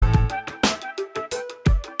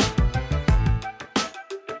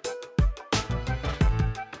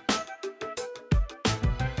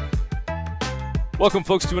Welcome,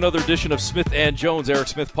 folks, to another edition of Smith and Jones. Eric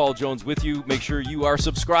Smith, Paul Jones with you. Make sure you are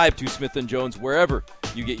subscribed to Smith and Jones wherever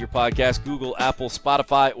you get your podcast, Google, Apple,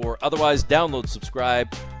 Spotify, or otherwise. Download,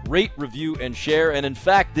 subscribe, rate, review, and share. And in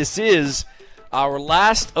fact, this is our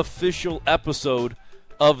last official episode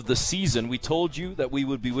of the season. We told you that we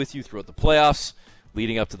would be with you throughout the playoffs,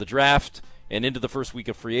 leading up to the draft, and into the first week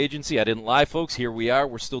of free agency. I didn't lie, folks. Here we are.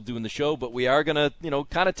 We're still doing the show, but we are going to,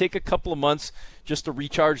 kind of take a couple of months just to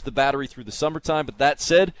recharge the battery through the summertime. But that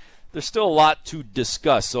said, there's still a lot to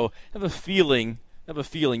discuss. So I have a feeling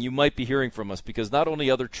you might be hearing from us, because not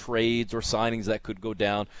only other trades or signings that could go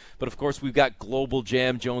down, but of course we've got Global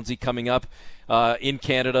Jam Jonesy coming up in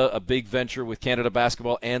Canada, a big venture with Canada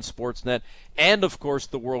Basketball and Sportsnet, and of course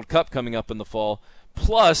the World Cup coming up in the fall.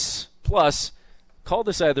 Plus, call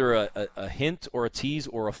this either a hint or a tease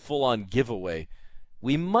or a full-on giveaway.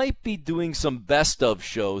 We might be doing some best of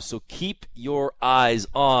shows, so keep your eyes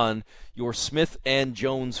on your Smith and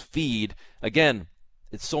Jones feed. Again,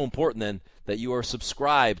 it's so important then that you are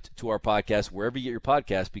subscribed to our podcast wherever you get your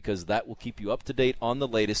podcast, because that will keep you up to date on the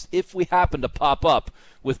latest if we happen to pop up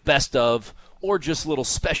with best of or just little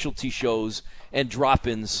specialty shows and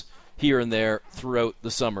drop-ins here and there throughout the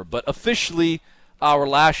summer. But officially, our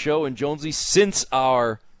last show, and Jonesy, since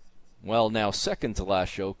our, now second to last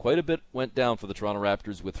show, quite a bit went down for the Toronto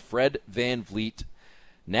Raptors with Fred VanVleet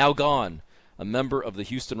now gone, a member of the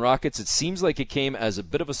Houston Rockets. It seems like it came as a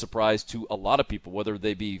bit of a surprise to a lot of people, whether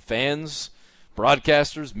they be fans,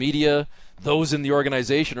 broadcasters, media, those in the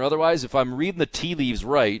organization, or otherwise. If I'm reading the tea leaves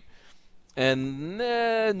right, and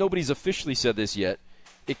nobody's officially said this yet,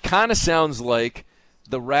 it kind of sounds like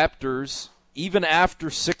the Raptors, even after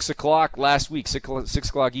 6 o'clock last week, 6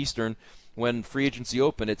 o'clock Eastern, when free agency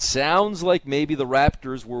opened, it sounds like maybe the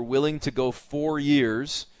Raptors were willing to go 4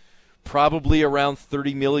 years, probably around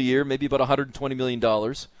 $30 million a year, maybe about $120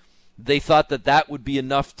 million. They thought that would be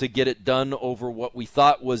enough to get it done over what we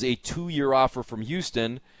thought was a 2-year offer from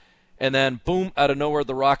Houston. And then, boom, out of nowhere,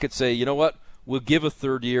 the Rockets say, you know what, we'll give a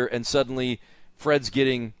third year, and suddenly Fred's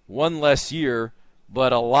getting one less year,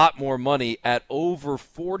 but a lot more money at over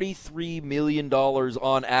 $43 million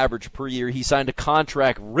on average per year. He signed a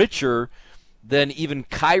contract richer than even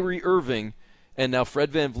Kyrie Irving, and now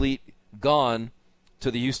Fred VanVleet gone to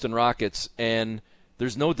the Houston Rockets, and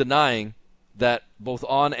there's no denying that both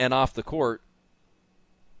on and off the court,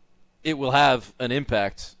 it will have an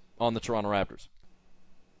impact on the Toronto Raptors.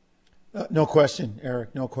 No question,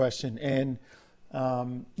 Eric, no question. And,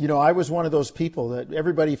 I was one of those people that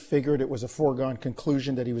everybody figured it was a foregone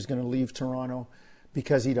conclusion that he was going to leave Toronto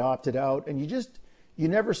because he'd opted out. And you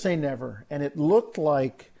never say never. And it looked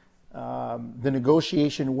like the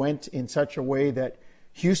negotiation went in such a way that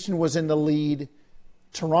Houston was in the lead,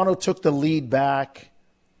 Toronto took the lead back,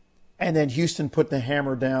 and then Houston put the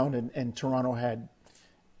hammer down, and Toronto had,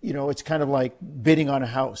 it's kind of like bidding on a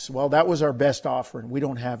house. Well, that was our best offer, and we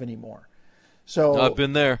don't have any more. So I've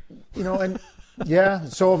been there. And yeah,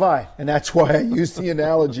 so have I. And that's why I use the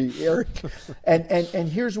analogy, Eric. And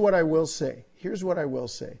here's what I will say.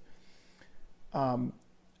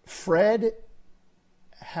 Fred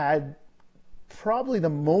had probably the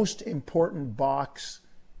most important box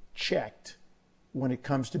checked when it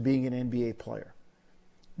comes to being an NBA player.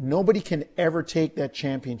 Nobody can ever take that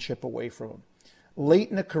championship away from him. Late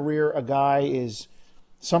in a career, a guy is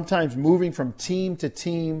sometimes moving from team to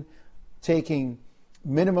team, taking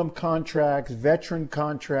minimum contracts, veteran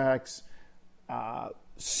contracts,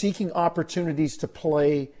 seeking opportunities to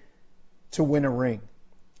play to win a ring.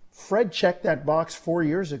 Fred checked that box 4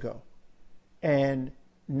 years ago. And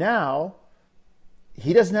now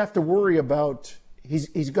he doesn't have to worry about,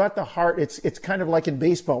 he's got the heart. It's kind of like in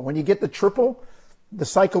baseball. When you get the triple, the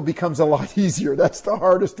cycle becomes a lot easier. That's the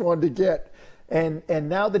hardest one to get. And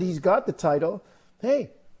now that he's got the title, hey,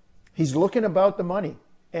 he's looking about the money.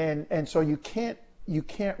 And so you can't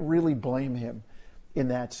really blame him in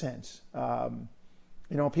that sense.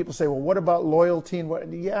 People say, well, what about loyalty and what?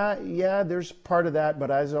 Yeah, there's part of that. But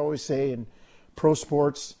as I always say in pro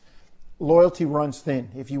sports, loyalty runs thin.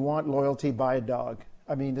 If you want loyalty, buy a dog.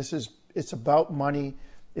 I mean, it's about money.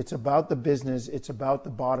 It's about the business. It's about the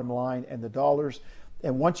bottom line and the dollars.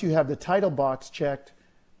 And once you have the title box checked,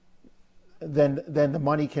 then the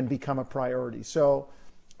money can become a priority. So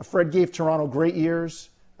Fred gave Toronto great years.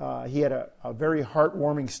 He had a very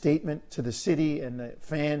heartwarming statement to the city and the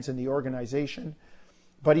fans and the organization.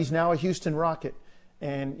 But he's now a Houston Rocket.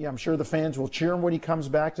 And I'm sure the fans will cheer him when he comes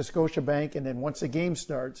back to Scotiabank. And then once the game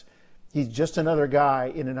starts, he's just another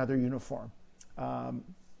guy in another uniform.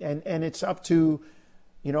 And it's up to,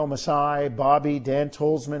 Masai, Bobby, Dan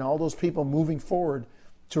Tolzman, all those people moving forward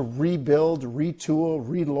to rebuild, retool,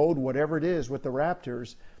 reload, whatever it is with the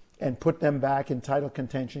Raptors and put them back in title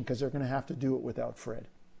contention because they're going to have to do it without Fred.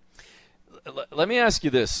 Let me ask you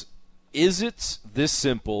this. Is it this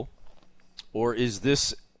simple, or is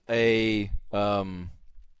this a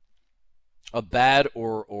bad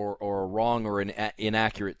or a wrong or an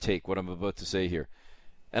inaccurate take, what I'm about to say here?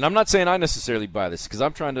 And I'm not saying I necessarily buy this, because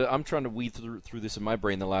I'm trying to weed through this in my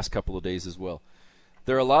brain the last couple of days as well.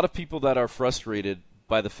 There are a lot of people that are frustrated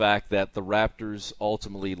by the fact that the Raptors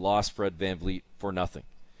ultimately lost Fred VanVleet for nothing.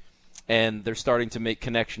 And they're starting to make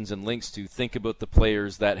connections and links to think about the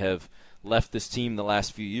players that have left this team the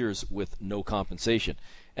last few years with no compensation.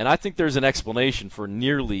 And I think there's an explanation for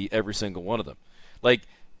nearly every single one of them. Like,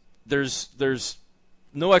 there's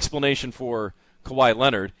no explanation for Kawhi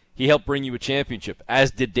Leonard. He helped bring you a championship,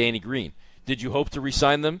 as did Danny Green. Did you hope to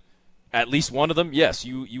re-sign them? At least one of them? Yes,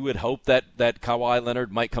 you would hope that Kawhi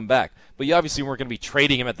Leonard might come back. But you obviously weren't going to be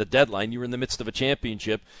trading him at the deadline. You were in the midst of a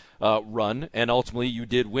championship run, and ultimately you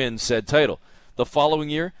did win said title. The following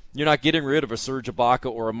year, you're not getting rid of a Serge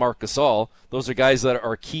Ibaka or a Marc Gasol. Those are guys that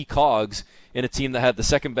are key cogs in a team that had the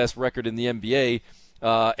second-best record in the NBA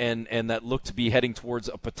and that looked to be heading towards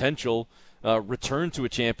a potential return to a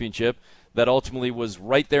championship that ultimately was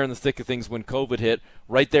right there in the thick of things when COVID hit,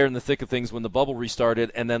 right there in the thick of things when the bubble restarted,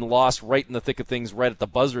 and then lost right in the thick of things right at the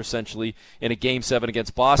buzzer, essentially, in a Game 7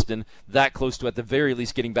 against Boston, that close to, at the very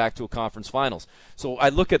least, getting back to a conference finals. So I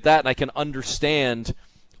look at that, and I can understand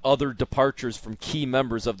other departures from key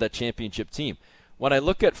members of that championship team. When I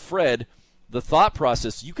look at Fred, the thought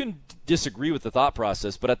process, you can disagree with the thought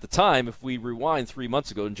process, but at the time, if we rewind 3 months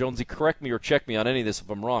ago, and Jonesy, correct me or check me on any of this if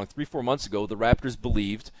I'm wrong, 3-4 months ago, the Raptors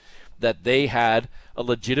believed that they had a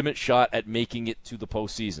legitimate shot at making it to the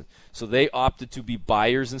postseason. So they opted to be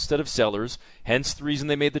buyers instead of sellers, hence the reason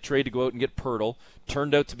they made the trade to go out and get Poeltl.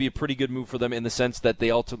 Turned out to be a pretty good move for them in the sense that they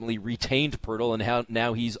ultimately retained Poeltl, and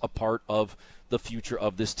now he's a part of the future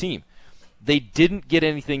of this team. They didn't get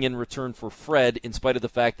anything in return for Fred, in spite of the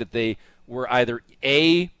fact that they were either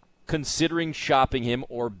A, considering shopping him,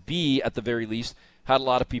 or B, at the very least, had a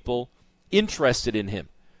lot of people interested in him.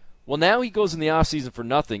 Well, now he goes in the offseason for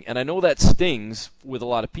nothing, and I know that stings with a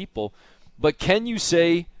lot of people, but can you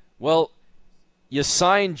say, well, you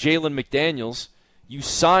signed Jalen McDaniels, you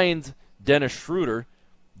signed Dennis Schroeder,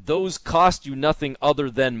 those cost you nothing other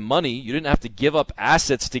than money, you didn't have to give up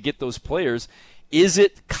assets to get those players. Is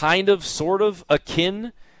it kind of, sort of,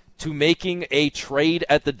 akin to making a trade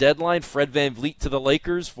at the deadline, Fred VanVleet to the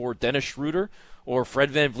Lakers for Dennis Schroeder, or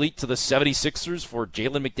Fred VanVleet to the 76ers for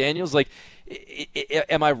Jalen McDaniels? Like,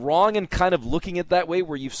 am I wrong in kind of looking at that way,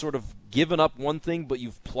 where you've sort of given up one thing but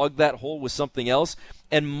you've plugged that hole with something else?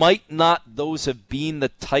 And might not those have been the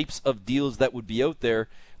types of deals that would be out there,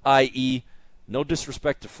 i.e., no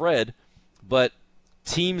disrespect to Fred, but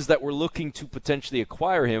teams that were looking to potentially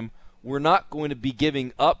acquire him were not going to be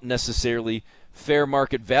giving up necessarily fair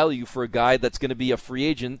market value for a guy that's going to be a free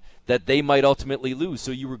agent that they might ultimately lose.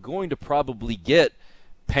 So you were going to probably get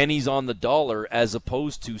pennies on the dollar as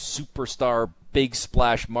opposed to superstar big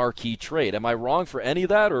splash marquee trade. Am I wrong for any of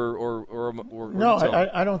that, or no?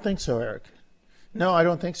 I don't think so, Eric. No, I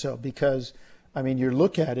don't think so, because I mean, you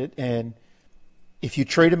look at it, and if you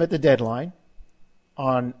trade him at the deadline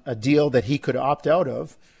on a deal that he could opt out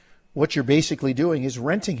of, what you're basically doing is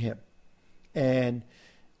renting him. And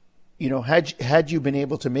you know, had you been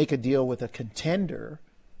able to make a deal with a contender,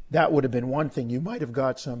 that would have been one thing. You might have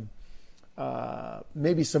got some,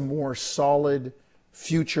 maybe some more solid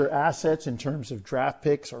future assets in terms of draft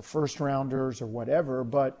picks or first rounders or whatever.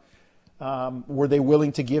 But were they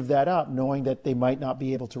willing to give that up, knowing that they might not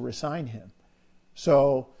be able to re-sign him?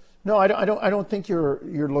 So no, I don't think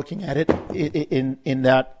you're looking at it in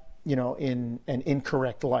that, you know, in an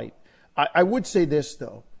incorrect light. I would say this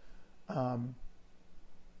though.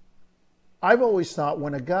 I've always thought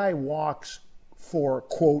when a guy walks for,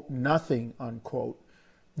 quote, nothing, unquote,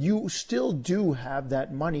 you still do have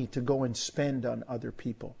that money to go and spend on other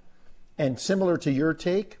people. And similar to your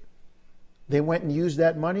take, they went and used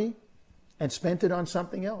that money and spent it on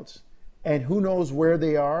something else. And who knows where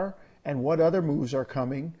they are and what other moves are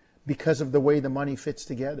coming because of the way the money fits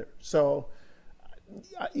together. So,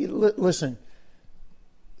 listen,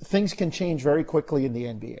 things can change very quickly in the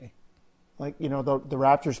NBA. Like, you know, the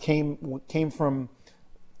Raptors came from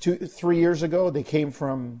 3 years ago. They came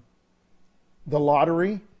from the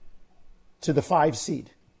lottery to the 5 seed,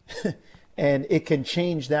 and it can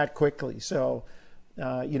change that quickly. So,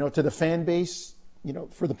 you know, to the fan base, you know,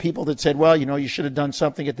 for the people that said, well, you know, you should have done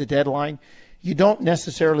something at the deadline, you don't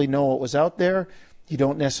necessarily know what was out there. You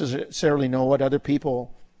don't necessarily know what other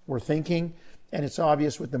people were thinking. And it's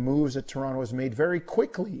obvious with the moves that Toronto has made very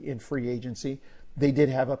quickly in free agency, they did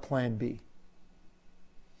have a plan B.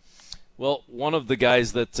 Well, one of the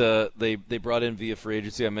guys that they brought in via free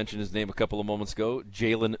agency, I mentioned his name a couple of moments ago,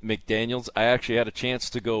 Jalen McDaniels. I actually had a chance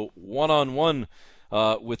to go one-on-one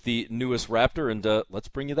with the newest Raptor, and let's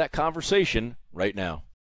bring you that conversation right now.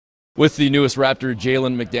 With the newest Raptor,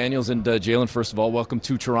 Jalen McDaniels. And Jalen, first of all, welcome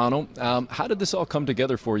to Toronto. How did this all come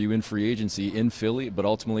together for you in free agency in Philly, but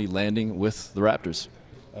ultimately landing with the Raptors?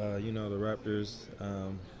 The Raptors,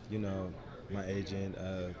 my agent,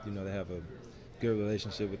 they have a good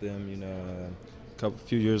relationship with them. A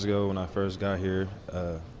few years ago when I first got here,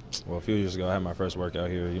 a few years ago I had my first workout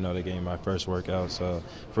here. They gave me my first workout. So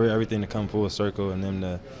for everything to come full circle and them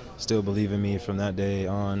to still believe in me from that day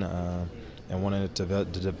on and wanted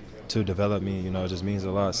to develop me, it just means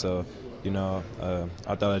a lot. So,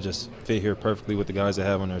 I thought I just fit here perfectly with the guys they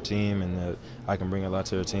have on their team and that I can bring a lot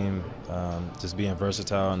to their team. Just being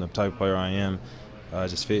versatile and the type of player I am, I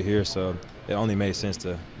just fit here. So it only made sense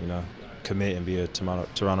to, commit and be a Toronto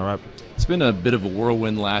Raptor. It's been a bit of a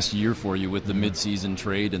whirlwind last year for you with the midseason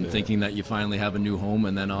trade and thinking that you finally have a new home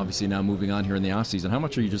and then obviously now moving on here in the offseason. How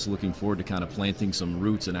much are you just looking forward to kind of planting some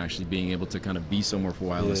roots and actually being able to kind of be somewhere for a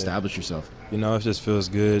while and establish yourself? It just feels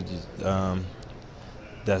good that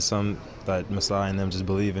Masai and them just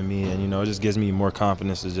believe in me, and, it just gives me more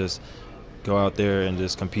confidence to just go out there and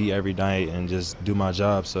just compete every night and just do my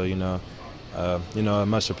job. So, I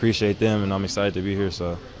much appreciate them, and I'm excited to be here.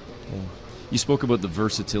 So. Yeah. You spoke about the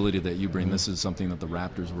versatility that you bring. This is something that the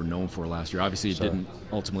Raptors were known for last year. Obviously, it didn't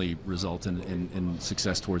ultimately result in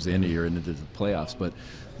success towards the end of the year and into the playoffs, but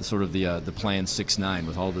the plan 6-9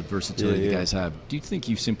 with all the versatility you guys have. Do you think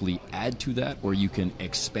you simply add to that, or you can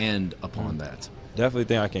expand upon that? Definitely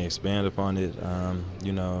think I can expand upon it.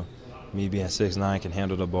 Me being 6'9", can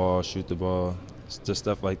handle the ball, shoot the ball, just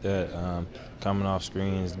stuff like that. Coming off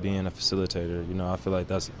screens, being a facilitator, I feel like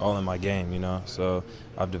that's all in my game, So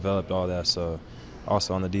I've developed all that. So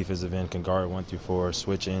also on the defensive end, can guard 1 through 4,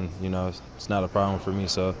 switching, it's not a problem for me.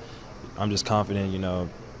 So I'm just confident,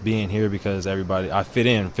 being here because I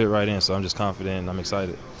fit right in. So I'm just confident and I'm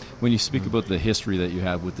excited. When you speak about the history that you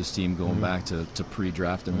have with this team going back to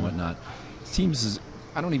pre-draft and whatnot, teams is,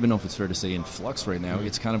 I don't even know if it's fair to say in flux right now.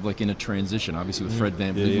 It's kind of like in a transition, obviously with Fred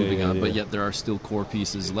VanVleet moving on, but yet there are still core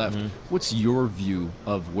pieces left. What's your view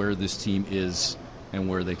of where this team is and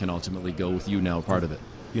where they can ultimately go with you now part of it?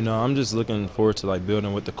 I'm just looking forward to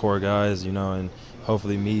building with the core guys, and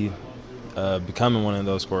hopefully me becoming one of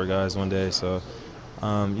those core guys one day. So,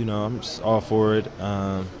 I'm just all for it.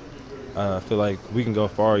 I feel like we can go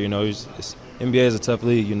far, NBA is a tough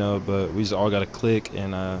league, but we just all got to click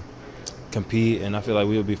and compete, and I feel like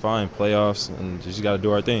we'll be fine. Playoffs, and just got to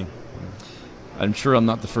do our thing. I'm sure I'm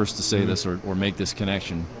not the first to say this or make this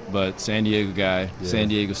connection, but San Diego guy, San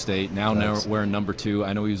Diego State, now wearing number 2.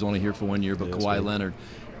 I know he was only here for 1 year, but Kawhi Leonard,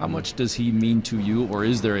 how much does he mean to you, or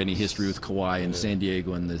is there any history with Kawhi and San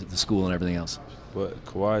Diego and the school and everything else? But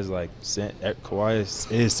Kawhi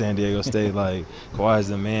is San Diego State. Kawhi is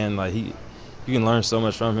the man. You can learn so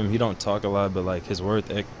much from him. He don't talk a lot, but his work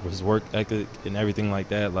ethic and everything like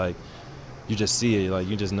that, you just see it.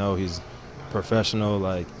 You just know he's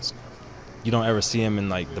professional. You don't ever see him in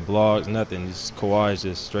the blogs, nothing. Kawhi is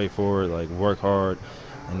just straightforward, work hard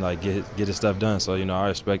and get his stuff done. So I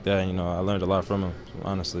respect that. I learned a lot from him,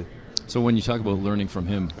 honestly. So when you talk about learning from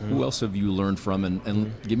him, who else have you learned from?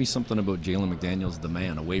 And give me something about Jalen McDaniels, the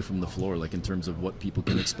man, away from the floor, in terms of what people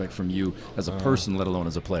can expect from you as a person, let alone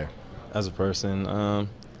as a player. As a person, I'm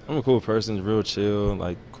a cool person, real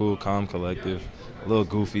chill, cool, calm, collective, a little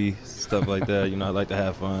goofy, stuff like that. I like to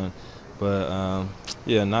have fun. But,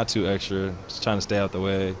 not too extra, just trying to stay out the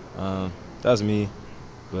way. That's me,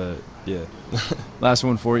 but, yeah. Last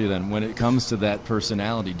one for you then. When it comes to that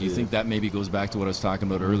personality, do you think that maybe goes back to what I was talking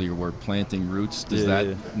about earlier, where planting roots, does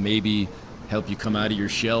that maybe help you come out of your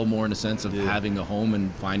shell more in a sense of having a home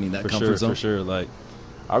and finding that comfort zone? For sure.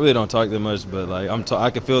 I really don't talk that much, but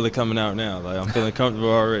I can feel it coming out now. I'm feeling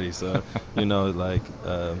comfortable already. So,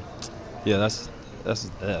 that's.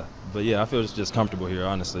 But I feel just comfortable here,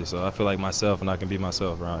 honestly. So I feel like myself, and I can be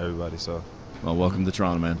myself around everybody. So, well, welcome to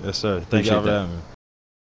Toronto, man. Yes, sir. Thank you for having me.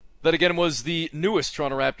 That again was the newest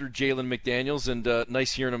Toronto Raptor, Jalen McDaniels, and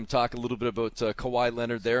nice hearing him talk a little bit about Kawhi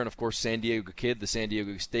Leonard there, and of course San Diego kid, the San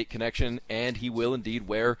Diego State connection, and he will indeed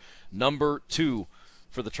wear number 2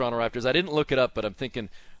 for the Toronto Raptors. I didn't look it up, but I'm thinking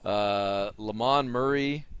Lamont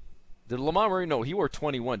Murray. Did Lamont Murray? No, he wore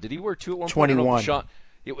 21. Did he wear 2 at one 21. point? 21.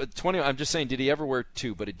 It was 20. I'm just saying, did he ever wear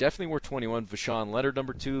 2? But he definitely wore 21. Vashawn Leonard,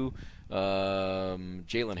 number 2.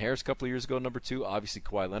 Jalen Harris a couple of years ago, number 2. Obviously,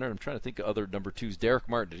 Kawhi Leonard. I'm trying to think of other number 2s. Derek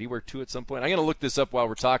Martin, did he wear 2 at some point? I'm going to look this up while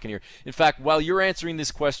we're talking here. In fact, while you're answering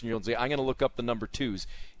this question, Jonesy, I'm going to look up the number 2s.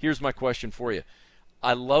 Here's my question for you.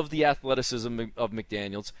 I love the athleticism of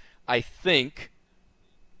McDaniels. I think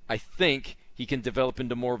he can develop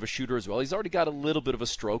into more of a shooter as well. He's already got a little bit of a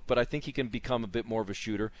stroke, but I think he can become a bit more of a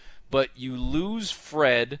shooter. But you lose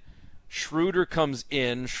Fred. Schroeder comes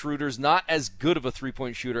in. Schroeder's not as good of a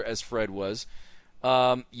three-point shooter as Fred was.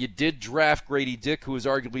 You did draft Grady Dick, who is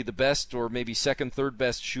arguably the best or maybe second, third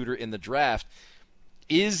best shooter in the draft.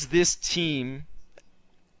 Is this team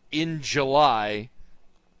in July,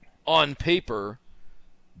 on paper,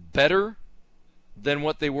 better than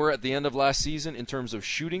what they were at the end of last season in terms of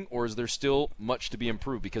shooting, or is there still much to be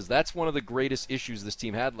improved? Because that's one of the greatest issues this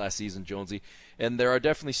team had last season, Jonesy, and there are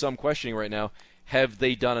definitely some questioning right now. Have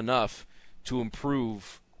they done enough to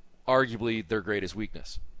improve arguably their greatest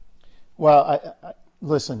weakness? Well,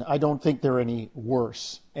 listen, I don't think they're any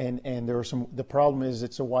worse, and there are some. The problem is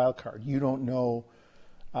it's a wild card. You don't know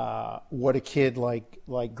what a kid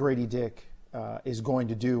like Grady Dick is going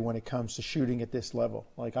to do when it comes to shooting at this level.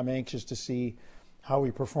 Like, I'm anxious to see how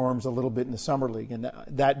he performs a little bit in the summer league. And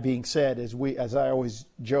that being said, as I always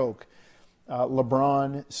joke,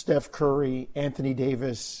 LeBron, Steph Curry, Anthony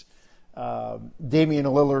Davis, Damian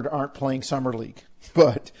Lillard aren't playing summer league,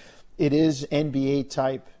 but it is NBA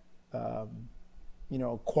type,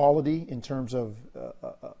 quality in terms of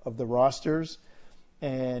the rosters,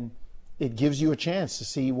 and it gives you a chance to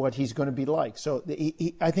see what he's going to be like. So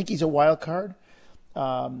I think he's a wild card.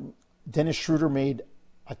 Dennis Schroeder made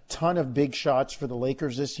a ton of big shots for the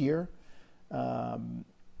Lakers this year. And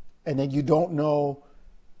then you don't know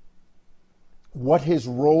what his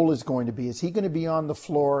role is going to be. Is he going to be on the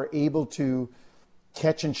floor able to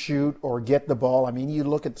catch and shoot or get the ball? I mean, you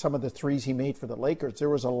look at some of the threes he made for the Lakers, there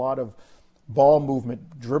was a lot of ball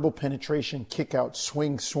movement, dribble penetration, kick out,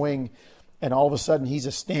 swing, and all of a sudden he's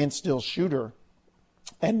a standstill shooter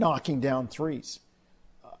and knocking down threes.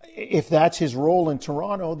 If that's his role in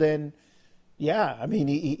Toronto, then yeah, I mean,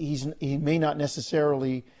 he may not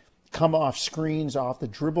necessarily come off screens, off the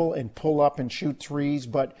dribble and pull up and shoot threes,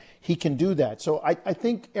 but he can do that. So I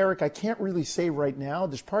think, Eric, I can't really say right now.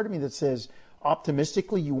 There's part of me that says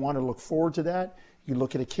optimistically you want to look forward to that. You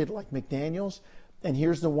look at a kid like McDaniels, and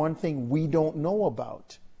here's the one thing we don't know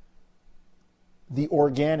about: the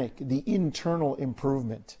organic, the internal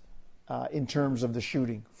improvement in terms of the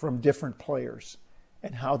shooting from different players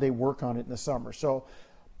and how they work on it in the summer. So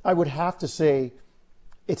I would have to say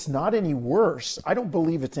it's not any worse. I don't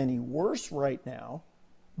believe it's any worse right now,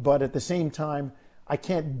 but at the same time, I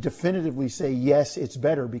can't definitively say, yes, it's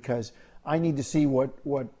better, because I need to see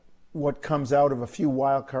what comes out of a few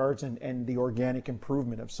wild cards and the organic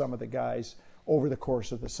improvement of some of the guys over the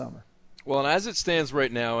course of the summer. Well, and as it stands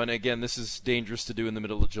right now, and again, this is dangerous to do in the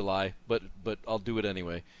middle of July, but I'll do it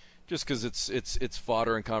anyway, just because it's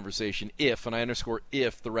fodder and conversation. If, and I underscore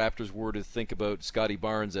if, the Raptors were to think about Scotty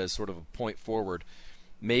Barnes as sort of a point forward,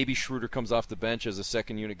 maybe Schroeder comes off the bench as a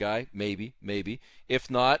second unit guy, maybe.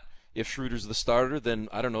 If not, if Schroeder's the starter, then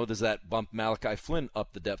I don't know, does that bump Malachi Flynn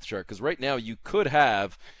up the depth chart? Because right now you could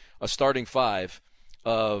have a starting five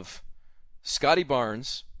of Scotty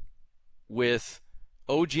Barnes with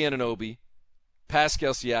OG Anunoby,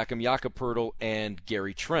 Pascal Siakam, Jakob Poeltl, and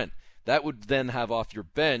Gary Trent. That would then have off your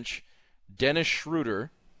bench Dennis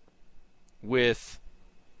Schroeder with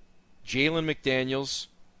Jalen McDaniels,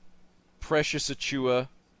 Precious Achiuwa,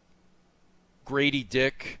 Grady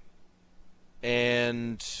Dick,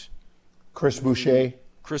 and Chris Boucher.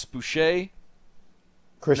 Christian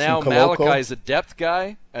now Koloko. Malachi's a depth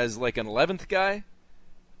guy as like an 11th guy.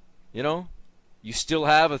 You know, you still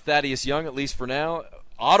have a Thaddeus Young, at least for now.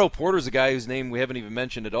 Otto Porter's a guy whose name we haven't even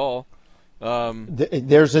mentioned at all.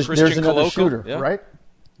 There's another Koloko, shooter, yeah. right?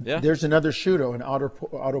 Yeah. There's another shooter, an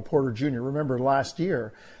Otto Porter Jr. Remember last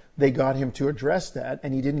year they got him to address that,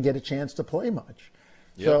 and he didn't get a chance to play much.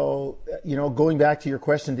 Yep. So, going back to your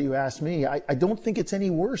question that you asked me, I don't think it's any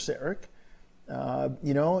worse, Eric.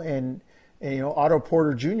 And Otto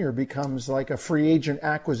Porter Jr. becomes like a free agent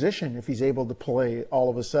acquisition if he's able to play all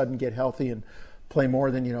of a sudden, get healthy, and play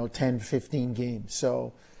more than 10, 15 games.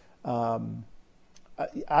 So I'm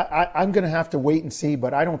going to have to wait and see,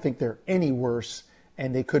 but I don't think they're any worse,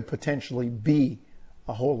 and they could potentially be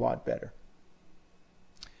a whole lot better.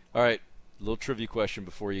 All right, a little trivia question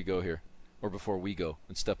before you go here, or before we go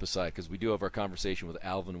and step aside, because we do have our conversation with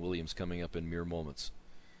Alvin Williams coming up in mere moments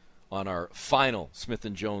on our final Smith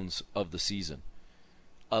 & Jones of the season.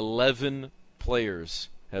 11 players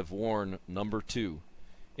have worn number 2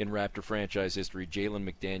 in Raptor franchise history. Jalen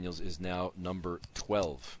McDaniels is now number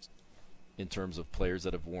 12. in terms of players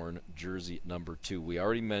that have worn jersey number 2. We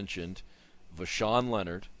already mentioned Vashawn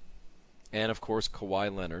Leonard and, of course,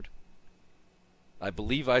 Kawhi Leonard. I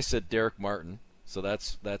believe I said Derek Martin, so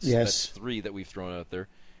that's 3 that we've thrown out there.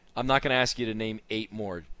 I'm not going to ask you to name 8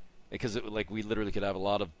 more because we literally could have a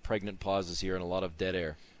lot of pregnant pauses here and a lot of dead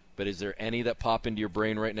air. But is there any that pop into your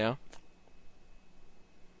brain right now?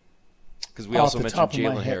 Because we also mentioned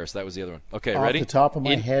Jalen Harris. That was the other one. Okay, ready? Off the top of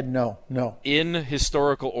my head, no. In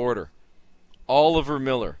historical order, Oliver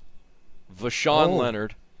Miller, Vashawn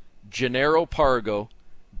Leonard, Gennaro Pargo,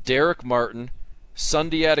 Derek Martin,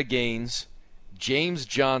 Sundiata Gaines, James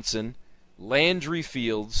Johnson, Landry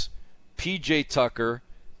Fields, P.J. Tucker,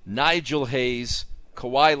 Nigel Hayes,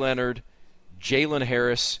 Kawhi Leonard, Jalen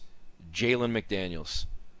Harris, Jalen McDaniels.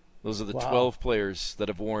 Those are the 12 players that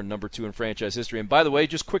have worn number 2 in franchise history. And by the way,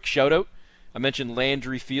 just quick shout-out, I mentioned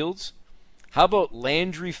Landry Fields. How about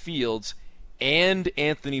Landry Fields and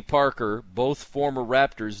Anthony Parker, both former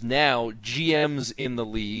Raptors, now GMs in the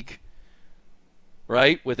league,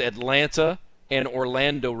 right, with Atlanta and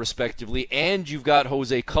Orlando, respectively. And you've got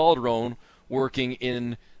Jose Calderon working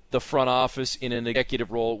in the front office in an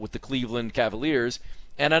executive role with the Cleveland Cavaliers.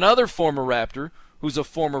 And another former Raptor who's a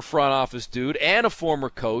former front office dude and a former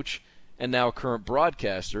coach and now a current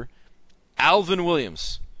broadcaster, Alvin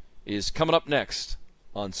Williams, is coming up next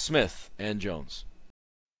on Smith and Jones.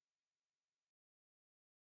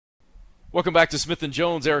 Welcome back to Smith and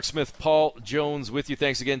Jones. Eric Smith, Paul Jones with you.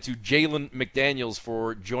 Thanks again to Jalen McDaniels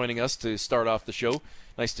for joining us to start off the show.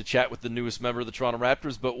 Nice to chat with the newest member of the Toronto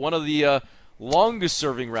Raptors, but one of the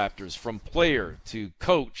longest-serving Raptors, from player to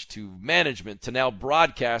coach to management to now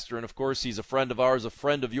broadcaster, and of course he's a friend of ours, a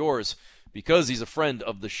friend of yours, because he's a friend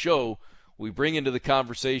of the show. We bring into the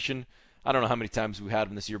conversation, I don't know how many times we've had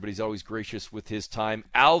him this year, but he's always gracious with his time,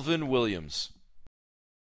 Alvin Williams.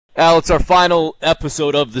 Al, it's our final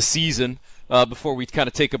episode of the season before we kind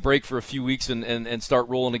of take a break for a few weeks and start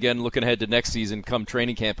rolling again, looking ahead to next season come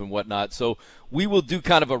training camp and whatnot. So we will do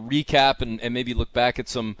kind of a recap and maybe look back at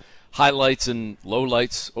some highlights and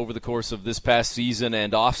lowlights over the course of this past season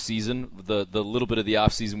and off-season, the little bit of the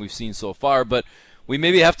off-season we've seen so far. But we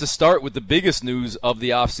maybe have to start with the biggest news of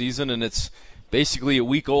the off-season, and it's basically a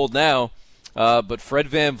week old now. But Fred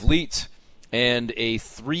VanVleet and a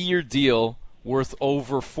 3-year deal worth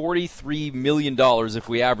over $43 million if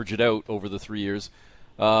we average it out over the 3 years.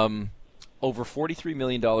 Over $43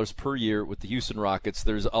 million per year with the Houston Rockets.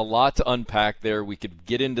 There's a lot to unpack there. We could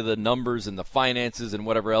get into the numbers and the finances and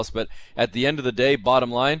whatever else, but at the end of the day,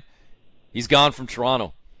 bottom line, he's gone from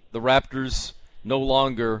Toronto. The Raptors no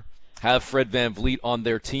longer have Fred VanVleet on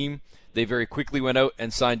their team. They very quickly went out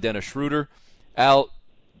and signed Dennis Schroeder. Al,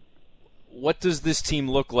 what does this team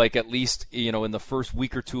look like, at least in the first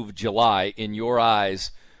week or 2 of July, in your eyes,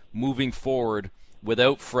 moving forward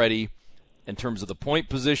without Freddie, in terms of the point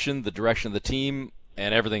position, the direction of the team,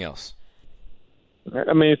 and everything else?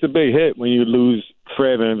 I mean, it's a big hit when you lose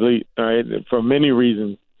Fred VanVleet, all right, for many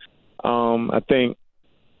reasons. I think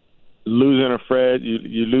losing a Fred,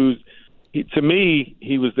 you lose. To me,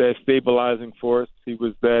 he was that stabilizing force. He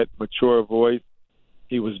was that mature voice.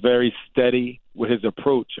 He was very steady with his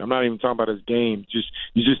approach. I'm not even talking about his game.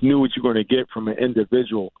 You just knew what you're going to get from an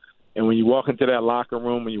individual. And when you walk into that locker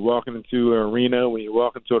room, when you walk into an arena, when you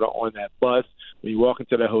walk into on that bus, when you walk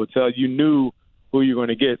into that hotel, you knew who you're going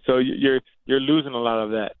to get. So you're losing a lot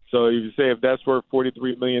of that. So if you say if that's worth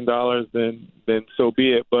 $43 million, then so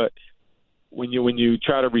be it. But when you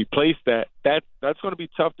try to replace that's going to be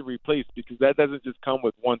tough to replace, because that doesn't just come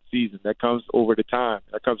with one season. That comes over the time.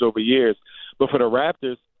 That comes over years. But for the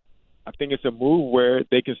Raptors, I think it's a move where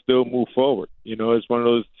they can still move forward. It's one of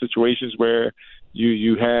those situations where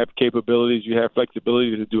you have capabilities, you have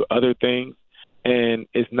flexibility to do other things, and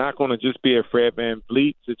it's not going to just be a Fred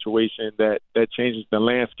VanVleet situation that changes the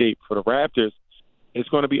landscape for the Raptors. It's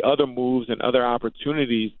going to be other moves and other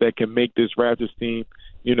opportunities that can make this Raptors team,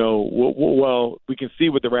 we can see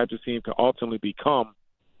what the Raptors team can ultimately become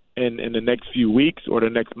in the next few weeks or the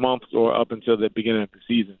next months or up until the beginning of the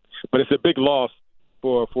season. But it's a big loss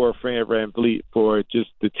for Fred VanVleet, for just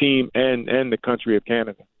the team and the country of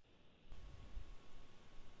Canada.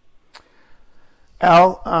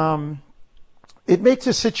 Al, it makes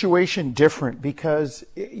a situation different because,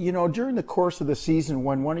 during the course of the season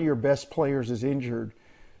when one of your best players is injured,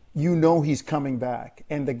 he's coming back.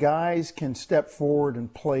 And the guys can step forward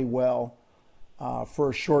and play well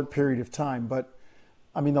for a short period of time. But,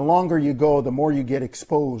 the longer you go, the more you get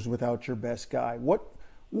exposed without your best guy.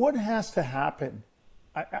 What has to happen?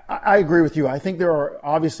 I agree with you. I think there are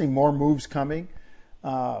obviously more moves coming.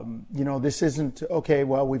 This isn't, okay,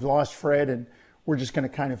 well, we've lost Fred and we're just going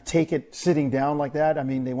to kind of take it sitting down like that. I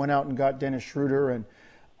mean, they went out and got Dennis Schroeder, and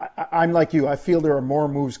I'm like you. I feel there are more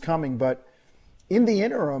moves coming, but in the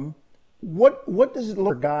interim, what does it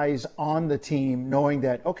look for guys on the team knowing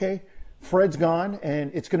that, okay, Fred's gone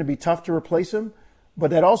and it's going to be tough to replace him,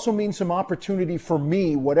 but that also means some opportunity for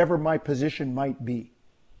me, whatever my position might be?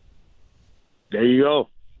 There you go.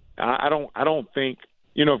 I don't think,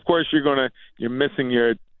 of course you're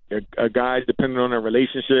missing a guy depending on their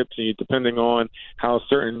relationships, and you're depending on how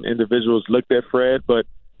certain individuals looked at Fred. But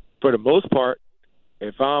for the most part,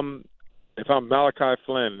 if I'm Malachi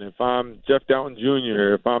Flynn, if I'm Jeff Doughton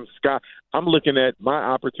Jr., if I'm Scott, I'm looking at my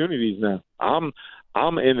opportunities now.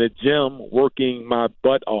 I'm in the gym working my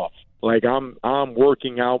butt off. Like I'm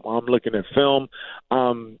working out. I'm looking at film.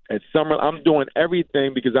 At summer, I'm doing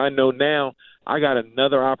everything because I know now I got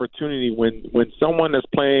another opportunity. When someone that's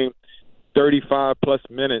playing 35 plus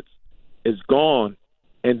minutes is gone,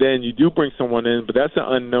 and then you do bring someone in, but that's an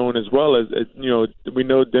unknown as well. As we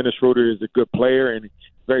know Dennis Schroeder is a good player and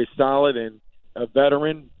very solid and a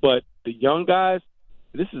veteran, but the young guys,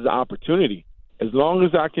 this is an opportunity. As long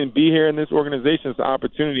as I can be here in this organization, it's an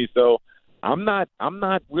opportunity. So I'm not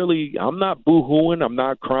boo-hooing. I'm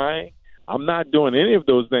not crying. I'm not doing any of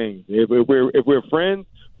those things. If we're friends,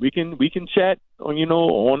 we can chat on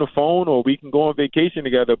the phone, or we can go on vacation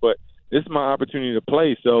together. But this is my opportunity to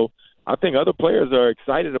play. So I think other players are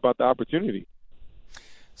excited about the opportunity.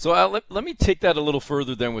 So let me take that a little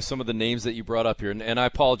further then with some of the names that you brought up here. And I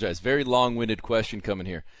apologize, very long-winded question coming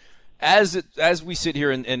here. As we sit here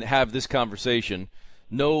and have this conversation,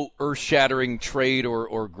 no earth-shattering trade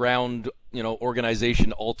or ground,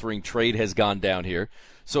 organization-altering trade has gone down here.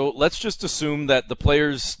 So let's just assume that the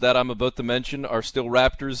players that I'm about to mention are still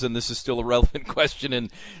Raptors, and this is still a relevant question in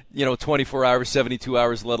 24 hours, 72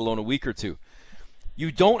 hours, let alone a week or two.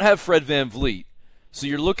 You don't have Fred VanVleet, so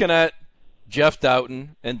you're looking at Jeff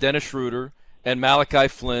Doughton and Dennis Schroeder and Malachi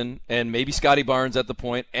Flynn and maybe Scotty Barnes at the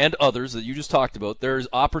point and others that you just talked about. There's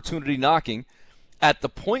opportunity knocking at the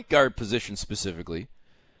point guard position specifically.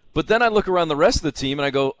 But then I look around the rest of the team and I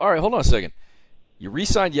go, all right, hold on a second. You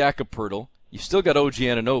re-signed Jakob Poeltl. You've still got OG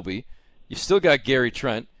Anunoby. You've still got Gary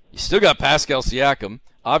Trent. You still got Pascal Siakam.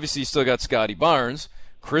 Obviously, you still got Scotty Barnes.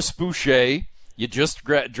 Chris Boucher. You just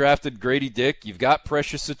drafted Grady Dick. You've got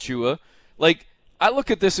Precious Achiuwa. Like, I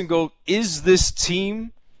look at this and go, is this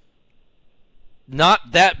team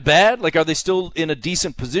not that bad? Like, are they still in a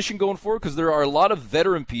decent position going forward? Because there are a lot of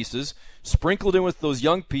veteran pieces sprinkled in with those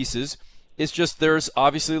young pieces. It's just there's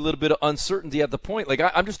obviously a little bit of uncertainty at the point. Like,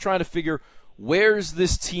 I'm just trying to figure where's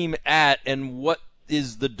this team at and what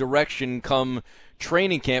is the direction come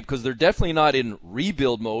training camp, because they're definitely not in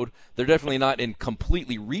rebuild mode. They're definitely not in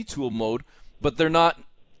completely retool mode, but they're not,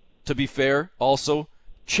 to be fair, also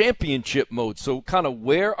championship mode. So kind of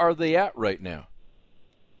where are they at right now?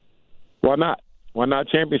 Why not? Why not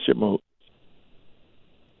championship mode?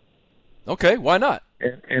 Okay, why not?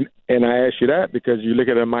 And I ask you that because you look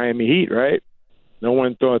at the Miami Heat, right? No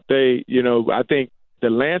one thought I think the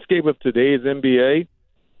landscape of today's NBA,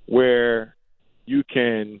 where you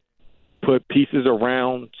can put pieces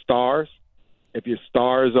around stars, if your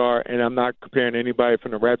stars are, and I'm not comparing anybody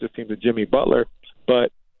from the Raptors team to Jimmy Butler,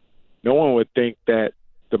 but no one would think that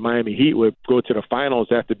the Miami Heat would go to the finals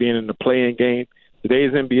after being in the play-in game.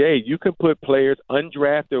 Today's NBA, you can put players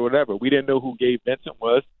undrafted or whatever. We didn't know who Gabe Vincent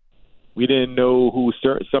was. We didn't know who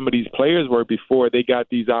some of these players were before they got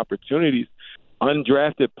these opportunities.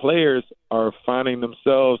 Undrafted players are finding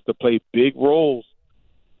themselves to play big roles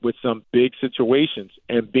with some big situations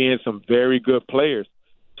and being some very good players.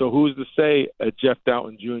 So who's to say a Jeff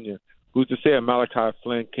Doughton Jr.? Who's to say a Malachi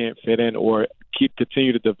Flynn can't fit in or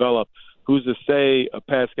continue to develop? Who's to say a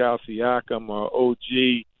Pascal Siakam or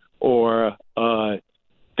OG or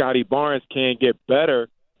Scotty Barnes can't get better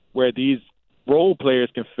where these role players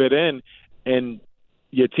can fit in and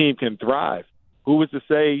your team can thrive? Who was to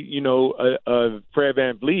say, Fred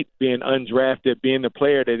VanVleet being undrafted, being the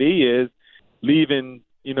player that he is, leaving,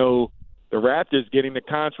 the Raptors, getting the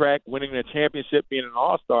contract, winning the championship, being an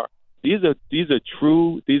all-star. These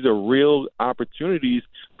are real opportunities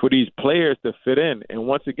for these players to fit in. And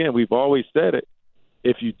once again, we've always said it.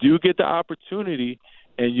 If you do get the opportunity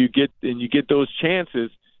and you get those chances,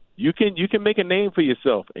 you can make a name for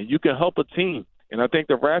yourself and you can help a team. And I think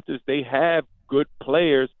the Raptors, they have good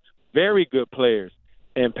players, very good players.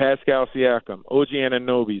 And Pascal Siakam, OG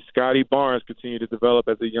Anunoby, Scotty Barnes continue to develop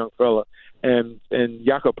as a young fella, and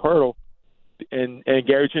Jakob Poeltl and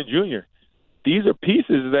Gary Trent Jr. These are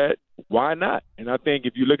pieces that, why not? And I think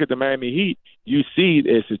if you look at the Miami Heat, you see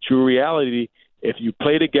it's a true reality. If you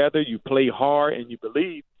play together, you play hard, and you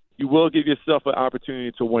believe, you will give yourself an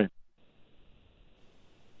opportunity to win.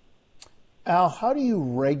 Al, how do you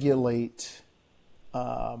regulate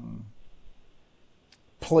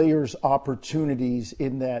players' opportunities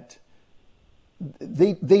in that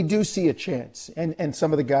they do see a chance? And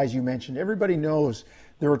some of the guys you mentioned, everybody knows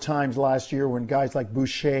there were times last year when guys like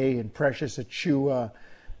Boucher and Precious Achua,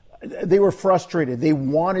 they were frustrated. They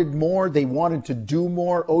wanted more. They wanted to do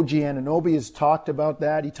more. OG Anunoby has talked about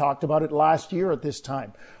that. He talked about it last year at this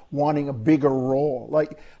time, wanting a bigger role.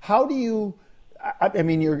 Like, how do you, I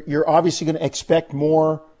mean, you're obviously going to expect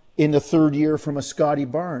more in the third year from a Scotty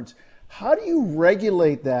Barnes. How do you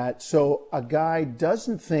regulate that so a guy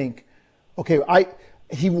doesn't think, okay,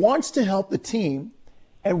 he wants to help the team,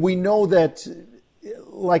 and we know that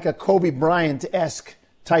like a Kobe Bryant-esque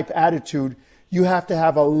type attitude, you have to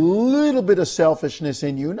have a little bit of selfishness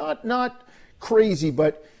in you, not crazy,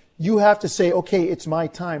 but you have to say, okay, it's my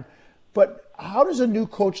time. But how does a new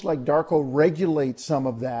coach like Darko regulate some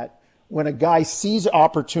of that when a guy sees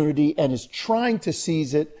opportunity and is trying to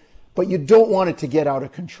seize it, but you don't want it to get out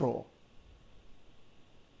of control?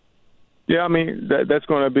 Yeah, I mean, that's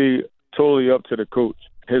going to be totally up to the coach,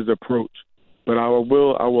 his approach. But I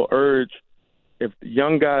will urge, if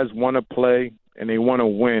young guys want to play and they want to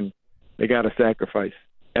win, they got to sacrifice.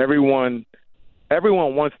 Everyone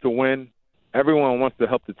wants to win. Everyone wants to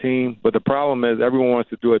help the team. But the problem is everyone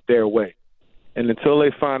wants to do it their way. And until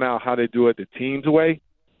they find out how to do it the team's way,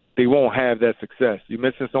 they won't have that success. You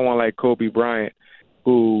mentioned someone like Kobe Bryant,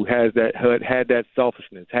 who had that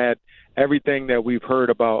selfishness, had everything that we've heard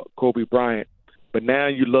about Kobe Bryant. But now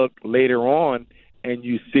you look later on and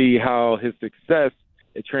you see how his success,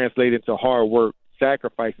 it translated into hard work,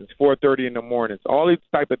 sacrifices, 4:30 in the mornings, all these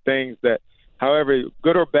type of things that, however,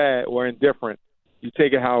 good or bad or indifferent, you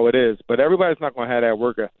take it how it is. But everybody's not going to have that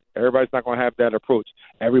work ethic. Everybody's not going to have that approach.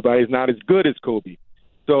 Everybody's not as good as Kobe.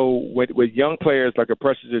 So with young players like a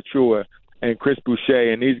Precious Achua and Chris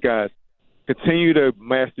Boucher and these guys, continue to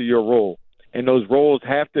master your role. And those roles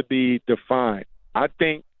have to be defined. I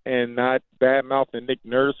think, and not bad-mouthing Nick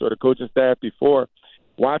Nurse or the coaching staff before,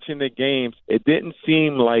 watching the games, it didn't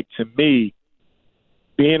seem like, to me,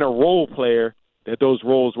 being a role player, that those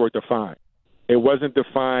roles were defined. It wasn't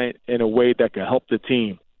defined in a way that could help the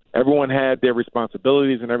team. Everyone had their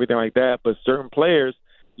responsibilities and everything like that, but certain players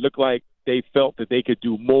looked like they felt that they could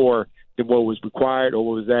do more than what was required or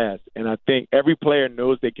what was asked. And I think every player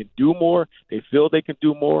knows they can do more, they feel they can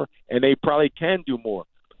do more, and they probably can do more.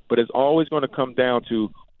 But it's always going to come down to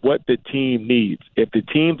what the team needs. If the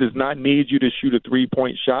team does not need you to shoot a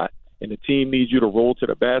three-point shot and the team needs you to roll to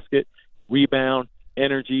the basket, rebound,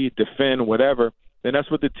 energy, defend, whatever, then that's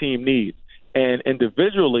what the team needs. And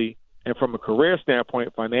individually and from a career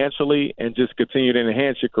standpoint, financially, and just continue to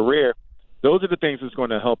enhance your career, those are the things that's going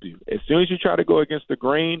to help you. As soon as you try to go against the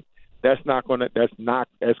grain, that's going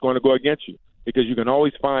to go against you, because you can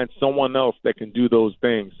always find someone else that can do those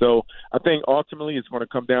things. So I think ultimately it's going to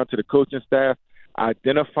come down to the coaching staff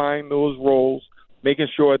identifying those roles, making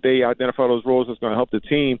sure they identify those roles that's going to help the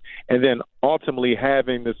team, and then ultimately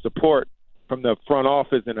having the support from the front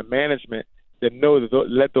office and the management that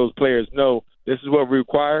let those players know this is what we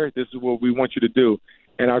require, this is what we want you to do.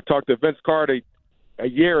 And I talked to Vince Carter a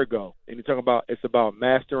year ago, and he's talking about it's about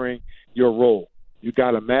mastering your role. You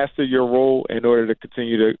got to master your role in order to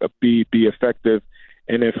continue to be effective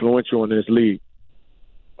and influential in this league.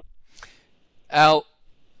 Al,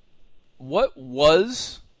 what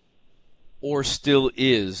was or still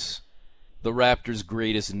is the Raptors'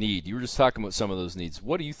 greatest need? You were just talking about some of those needs.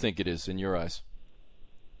 What do you think it is in your eyes?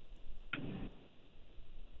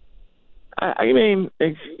 I mean,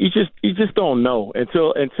 you just don't know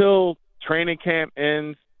until training camp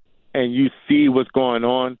ends and you see what's going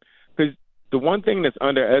on. Because the one thing that's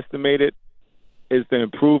underestimated is the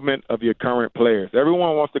improvement of your current players.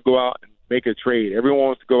 Everyone wants to go out and make a trade. Everyone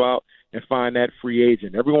wants to go out and find that free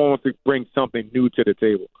agent. Everyone wants to bring something new to the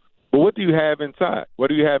table. But what do you have inside? What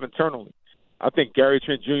do you have internally? I think Gary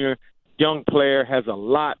Trent Jr., young player, has a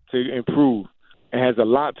lot to improve and has a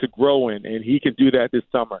lot to grow in, and he can do that this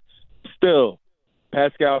summer. Still,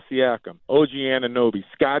 Pascal Siakam, OG Anunoby,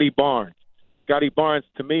 Scotty Barnes. Scotty Barnes,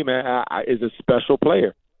 to me, man, is a special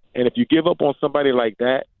player. And if you give up on somebody like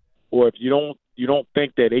that, or if you don't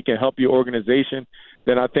think that they can help your organization,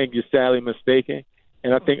 then I think you're sadly mistaken.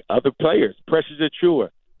 And I think other players, Precious Achua,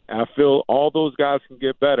 I feel all those guys can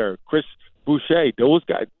get better. Chris Boucher, those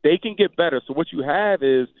guys, they can get better. So what you have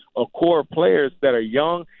is a core of players that are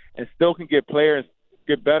young and still can get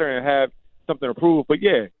better and have something to prove. But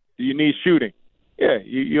yeah, do you need shooting? Yeah,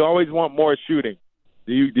 you always want more shooting.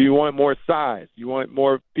 Do you want more size? You want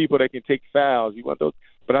more people that can take fouls? You want those.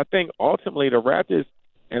 But I think ultimately the Raptors,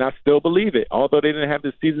 and I still believe it, although they didn't have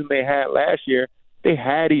the season they had last year, they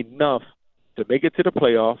had enough to make it to the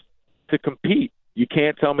playoffs, to compete. You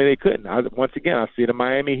can't tell me they couldn't. Once again, I see the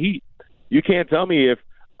Miami Heat. You can't tell me if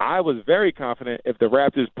I was very confident if the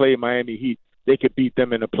Raptors played Miami Heat, they could beat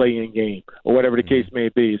them in a play-in game or whatever the case may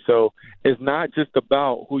be. So it's not just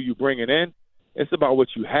about who you bringing in. It's about what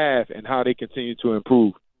you have and how they continue to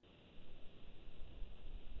improve.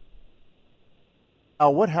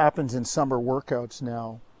 What happens in summer workouts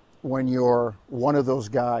now when you're one of those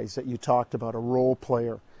guys that you talked about, a role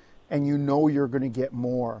player, and you know you're going to get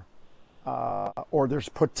more or there's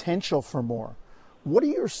potential for more? What do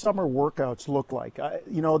your summer workouts look like?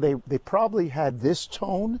 They probably had this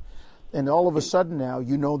tone, and all of a sudden now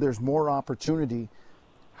you know there's more opportunity.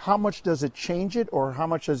 How much does it change it, or how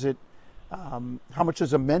much does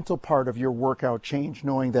a mental part of your workout change,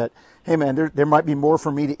 knowing that, hey man, there might be more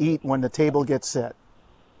for me to eat when the table gets set?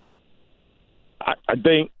 I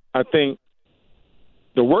think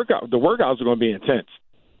the workouts are going to be intense.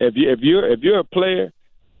 If you're a player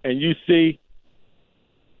and you see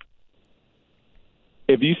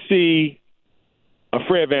a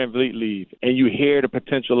Fred VanVleet leave and you hear the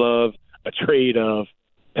potential of a trade of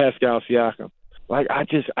Pascal Siakam, like I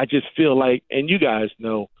just feel like, and you guys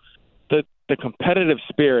know, the competitive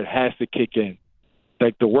spirit has to kick in.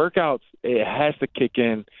 Like the workouts, it has to kick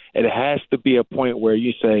in. It has to be a point where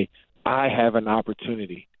you say, I have an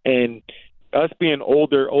opportunity. And us being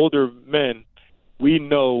older men, we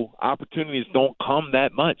know opportunities don't come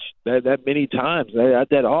that much, that many times,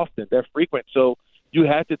 that often, that frequent. So you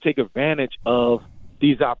have to take advantage of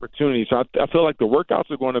these opportunities. So I feel like the workouts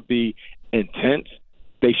are going to be intense.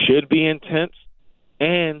 They should be intense.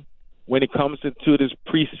 And when it comes into this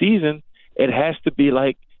preseason, it has to be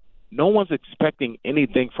like no one's expecting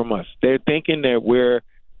anything from us. They're thinking that we're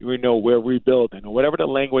rebuilding or whatever the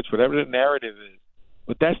language, whatever the narrative is.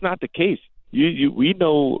 But that's not the case. We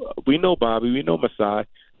know Bobby, we know Masai.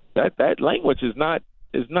 That language is not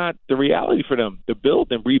the reality for them. The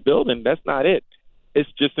build and rebuilding, that's not it. It's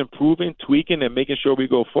just improving, tweaking, and making sure we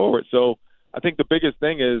go forward. So I think the biggest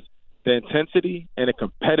thing is the intensity and the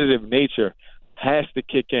competitive nature has to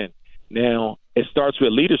kick in. Now, it starts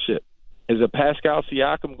with leadership. Is a Pascal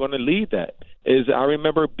Siakam going to lead that? I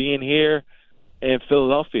remember being here in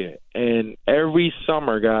Philadelphia, and every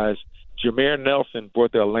summer, guys, Jameer Nelson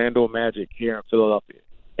brought the Orlando Magic here in Philadelphia,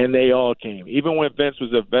 and they all came. Even when Vince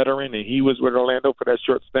was a veteran and he was with Orlando for that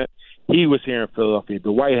short stint, he was here in Philadelphia.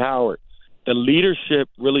 Dwight Howard, the leadership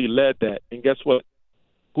really led that. And guess what?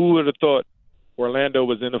 Who would have thought Orlando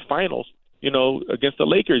was in the finals, against the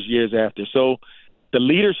Lakers years after? So the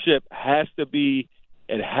leadership has to be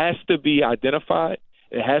identified.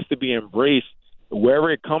 It has to be embraced wherever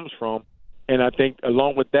it comes from. And I think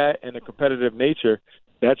along with that and the competitive nature,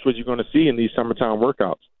 that's what you're going to see in these summertime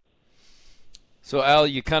workouts. So, Al,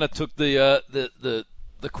 you kind of took the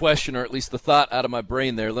question, or at least the thought, out of my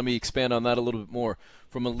brain there. Let me expand on that a little bit more.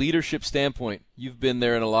 From a leadership standpoint, you've been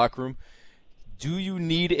there in a locker room. Do you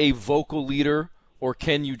need a vocal leader, or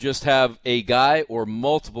can you just have a guy or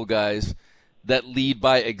multiple guys that lead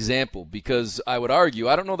by example? Because I would argue,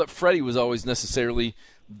 I don't know that Freddie was always necessarily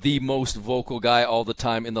the most vocal guy all the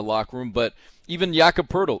time in the locker room, but even Jakob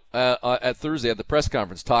Poeltl at Thursday at the press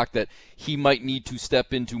conference talked that he might need to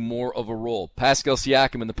step into more of a role. Pascal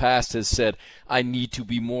Siakam in the past has said, I need to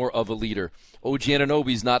be more of a leader. OG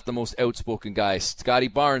Anunoby's not the most outspoken guy. Scotty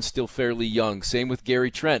Barnes still fairly young. Same with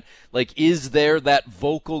Gary Trent. Like, is there that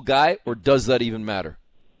vocal guy, or does that even matter?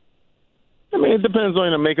 I mean, it depends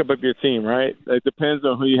on the makeup of your team, right? It depends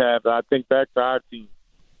on who you have. I think back to our team,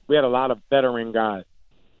 we had a lot of veteran guys.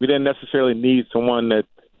 We didn't necessarily need someone that,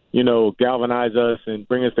 galvanize us and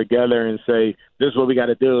bring us together and say, this is what we got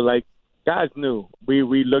to do. Like, guys knew. We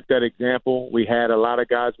looked at example. We had a lot of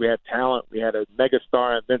guys. We had talent. We had a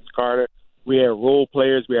megastar in Vince Carter. We had role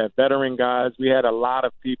players. We had veteran guys. We had a lot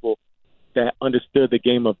of people that understood the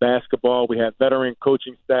game of basketball. We had veteran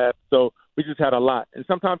coaching staff. So we just had a lot. And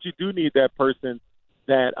sometimes you do need that person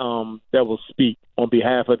that will speak on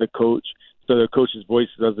behalf of the coach so the coach's voice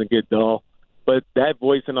doesn't get dull. But that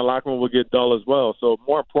voice in the locker room will get dull as well. So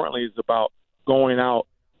more importantly, it's about going out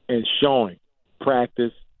and showing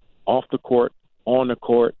practice, off the court, on the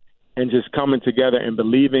court, and just coming together and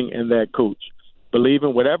believing in that coach.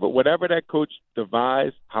 Believing whatever that coach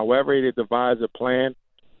devised, however they devise a plan,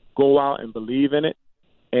 go out and believe in it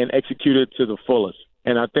and execute it to the fullest.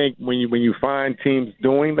 And I think when you find teams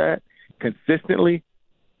doing that consistently,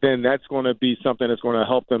 then that's going to be something that's going to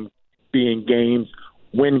help them be in games,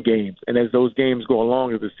 win games. And as those games go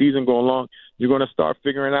along, as the season go along, you're going to start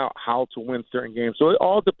figuring out how to win certain games. So it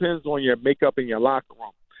all depends on your makeup in your locker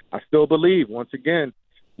room. I still believe, once again,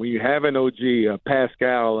 when you have an OG, a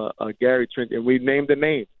Pascal, a Gary Trent, and we named the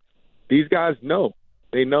names, these guys know.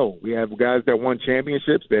 They know. We have guys that won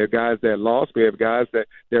championships. They have guys that lost. We have guys that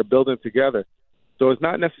they're building together. So it's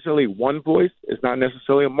not necessarily one voice. It's not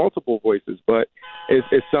necessarily multiple voices, but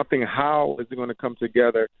it's something. How is it going to come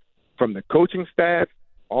together from the coaching staff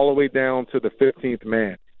all the way down to the 15th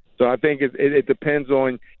man? So I think it depends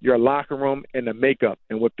on your locker room and the makeup.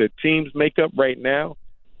 And with the team's makeup right now,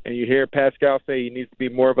 and you hear Pascal say he needs to be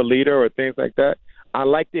more of a leader or things like that, I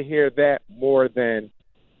like to hear that more than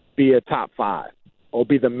be a top five or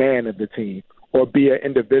be the man of the team or be an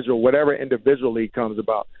individual, whatever individually comes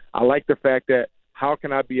about. I like the fact that how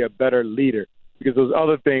can I be a better leader? Because those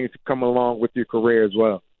other things come along with your career as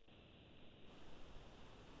well.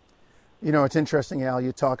 You know, it's interesting, Al,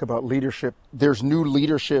 you talk about leadership. There's new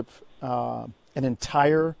leadership, an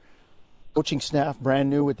entire coaching staff, brand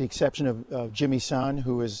new with the exception of Jimmy San,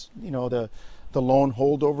 who is, the lone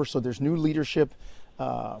holdover. So there's new leadership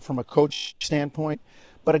from a coach standpoint.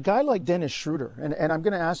 But a guy like Dennis Schroeder, and I'm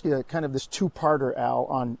going to ask you kind of this two-parter, Al,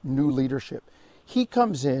 on new leadership. He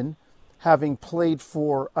comes in having played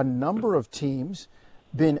for a number of teams,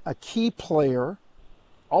 been a key player,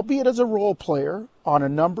 albeit as a role player, on a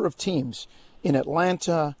number of teams in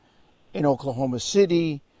Atlanta, in Oklahoma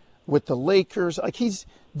City, with the Lakers.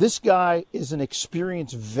 This guy is an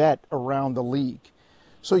experienced vet around the league.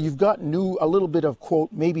 So you've got a little bit of,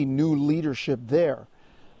 quote, maybe new leadership there.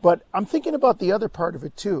 But I'm thinking about the other part of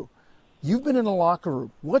it too. You've been in a locker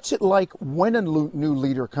room. What's it like when a new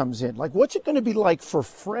leader comes in? Like, what's it going to be like for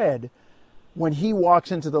Fred when he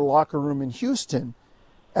walks into the locker room in Houston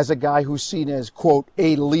as a guy who's seen as, quote,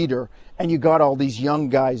 a leader, and you got all these young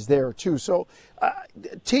guys there too. So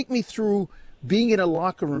take me through being in a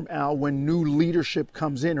locker room, Al, when new leadership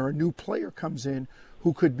comes in or a new player comes in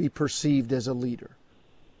who could be perceived as a leader.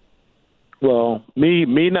 Well,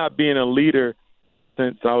 me not being a leader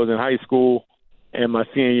since I was in high school and my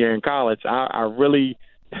senior year in college, I really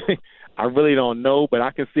I really don't know, but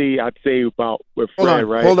I can see, I'd say about with Fred,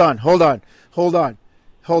 right? Hold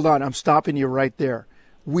on. I'm stopping you right there.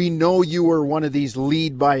 We know you were one of these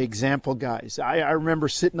lead by example guys. I remember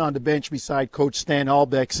sitting on the bench beside Coach Stan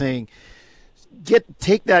Albeck saying,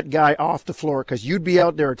 take that guy off the floor, because you'd be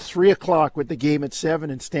out there at 3 o'clock with the game at 7,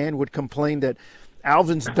 and Stan would complain that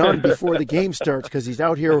Alvin's done before the game starts because he's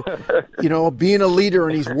out here, being a leader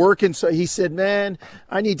and he's working. So he said, man,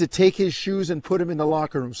 I need to take his shoes and put him in the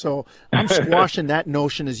locker room. So I'm squashing that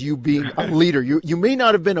notion as you being a leader. You may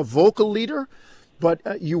not have been a vocal leader, but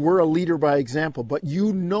you were a leader by example. But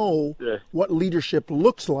what leadership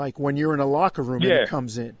looks like when you're in a locker room and it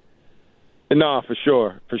comes in. No, for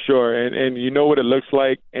sure. And you know what it looks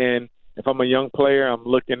like. And if I'm a young player, I'm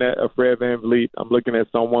looking at a Fred VanVleet. I'm looking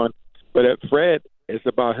at someone. But at Fred, it's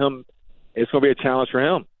about him. It's going to be a challenge for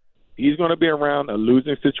him. He's going to be around a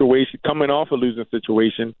losing situation, coming off a losing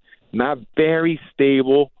situation, not very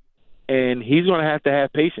stable, and he's going to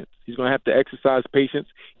have patience. He's going to have to exercise patience.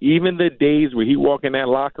 Even the days where he walk in that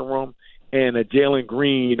locker room and a Jalen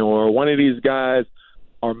Green or one of these guys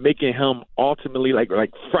are making him ultimately like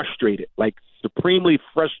frustrated, like supremely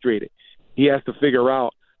frustrated. He has to figure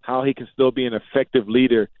out how he can still be an effective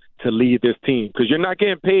leader to lead this team, because you're not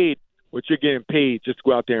getting paid what you're getting paid just to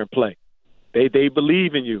go out there and play. They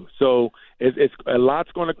believe in you. So it's a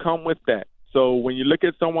lot's going to come with that. So when you look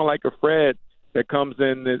at someone like a Fred that comes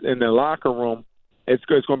in the locker room, it's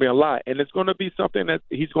going to be a lot. And it's going to be something that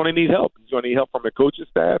he's going to need help. He's going to need help from the coaching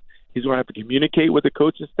staff. He's going to have to communicate with the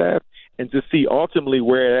coaching staff and to see ultimately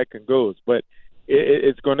where that can go. But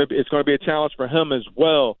it's going to be a challenge for him as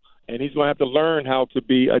well. And he's going to have to learn how to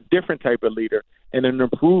be a different type of leader and an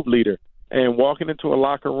improved leader. And walking into a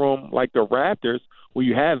locker room like the Raptors, where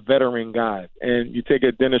you have veteran guys, and you take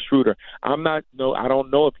a Dennis Schroeder. I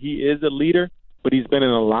don't know if he is a leader, but he's been in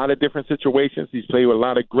a lot of different situations. He's played with a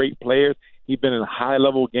lot of great players. He's been in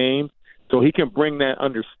high-level games, so he can bring that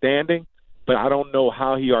understanding. But I don't know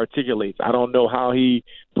how he articulates. I don't know how he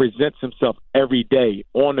presents himself every day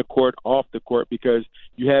on the court, off the court, because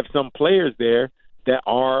you have some players there that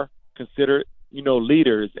are considered,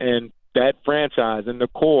 leaders and that franchise and the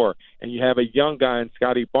core, and you have a young guy in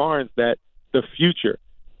Scotty Barnes that's the future.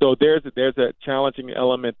 So there's a challenging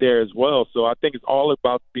element there as well. So I think it's all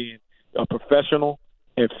about being a professional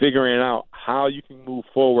and figuring out how you can move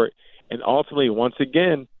forward. And ultimately, once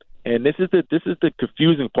again, and this is the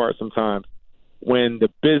confusing part sometimes, when the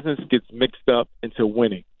business gets mixed up into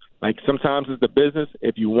winning. Like sometimes it's the business.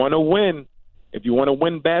 If you want to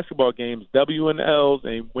win basketball games, W and L's,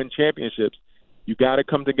 and win championships, you got to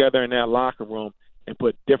come together in that locker room and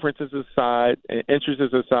put differences aside and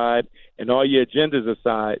interests aside and all your agendas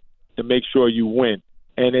aside to make sure you win.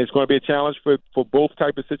 And it's going to be a challenge for both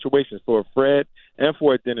type of situations. For Fred, and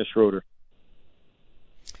for Dennis Schroeder.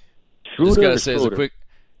 Just got to say as a quick.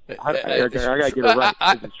 I got to get it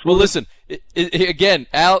right. Well, listen, again,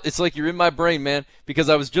 Al, it's like you're in my brain, man, because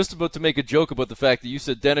I was just about to make a joke about the fact that you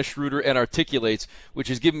said Dennis Schroeder and articulates, which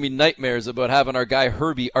is giving me nightmares about having our guy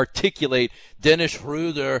Herbie articulate Dennis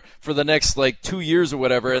Schroeder for the next, 2 years or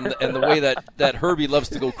whatever, and the way that Herbie loves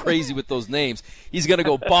to go crazy with those names. He's going to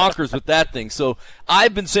go bonkers with that thing. So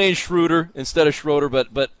I've been saying Schroeder instead of Schroeder,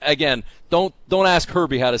 but again, don't ask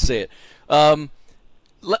Herbie how to say it.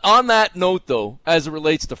 On that note, though, as it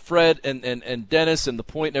relates to Fred and Dennis and the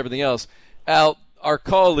point and everything else, Al, our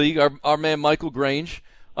colleague, our man Michael Grange,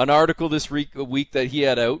 an article this week that he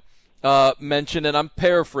had out, mentioned, and I'm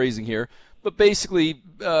paraphrasing here, but basically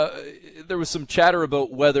there was some chatter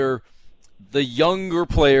about whether the younger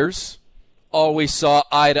players always saw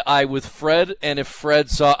eye to eye with Fred, and if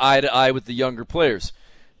Fred saw eye to eye with the younger players.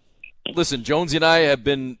 Listen, Jonesy and I have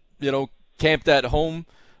been, camped at home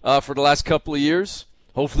for the last couple of years.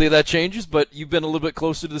 Hopefully that changes, but you've been a little bit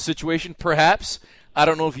closer to the situation, perhaps. I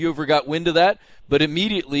don't know if you ever got wind of that, but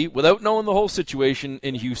immediately, without knowing the whole situation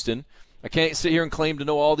in Houston, I can't sit here and claim to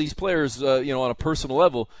know all these players, on a personal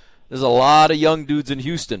level. There's a lot of young dudes in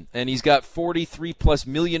Houston, and he's got $43+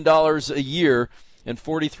 million a year and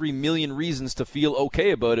 43 million reasons to feel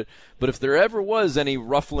okay about it. But if there ever was any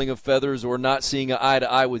ruffling of feathers or not seeing eye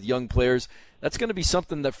to eye with young players, that's going to be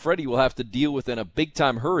something that Freddie will have to deal with in a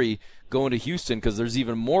big-time hurry going to Houston, because there's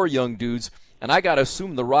even more young dudes. And I got to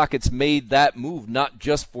assume the Rockets made that move not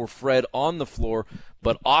just for Fred on the floor,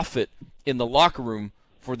 but off it in the locker room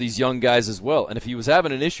for these young guys as well. And if he was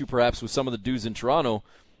having an issue perhaps with some of the dudes in Toronto,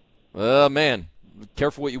 man,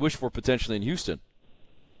 careful what you wish for potentially in Houston.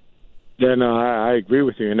 Yeah, no, I agree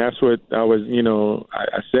with you, and that's what I was,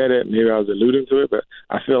 I said it, maybe I was alluding to it, but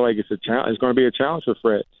I feel like it's a challenge. It's going to be a challenge for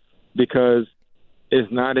Fred because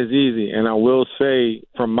it's not as easy. And I will say,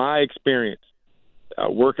 from my experience,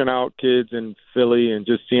 working out kids in Philly and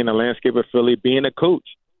just seeing the landscape of Philly, being a coach,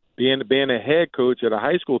 being a head coach at a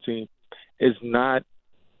high school team, is not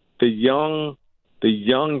the young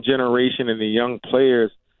generation and the young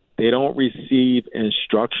players. They don't receive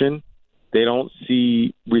instruction. They don't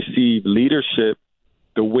receive leadership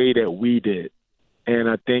the way that we did. And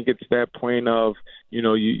I think it's that point of,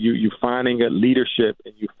 you finding a leadership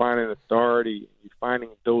and you finding authority, you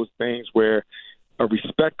finding those things where a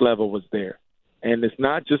respect level was there. And it's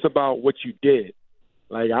not just about what you did.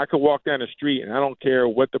 Like, I could walk down the street and I don't care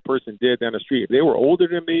what the person did down the street. If they were older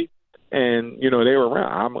than me and, they were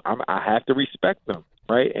around, I have to respect them,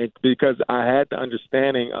 right? And because I had the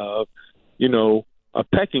understanding of, a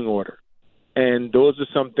pecking order. And those are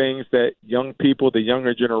some things that young people, the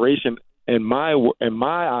younger generation, in my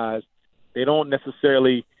eyes, they don't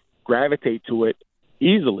necessarily gravitate to it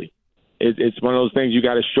easily. It's one of those things you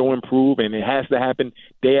got to show and prove, and it has to happen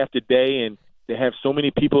day after day. And they have so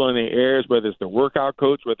many people in their ears, whether it's the workout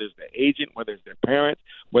coach, whether it's the agent, whether it's their parents,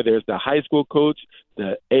 whether it's the high school coach,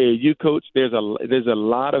 the AAU coach. There's a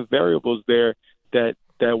lot of variables there that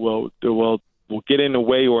will get in the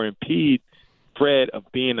way or impede Fred of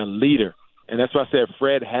being a leader. And that's why I said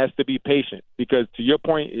Fred has to be patient, because to your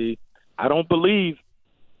point, I don't believe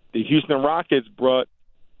the Houston Rockets brought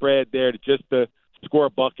Fred there just to score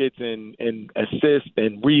buckets and assist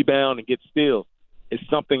and rebound and get steals. It's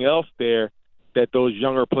something else there that those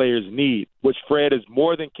younger players need, which Fred is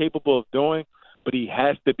more than capable of doing, but he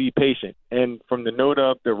has to be patient. And from the note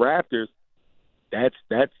of the Raptors,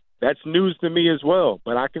 that's news to me as well.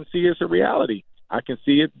 But I can see it's a reality. I can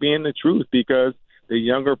see it being the truth, because the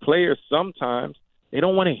younger players sometimes they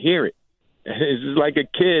don't want to hear it. It's just like a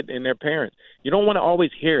kid and their parents. You don't want to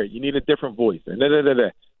always hear it. You need a different voice. And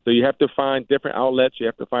So you have to find different outlets. You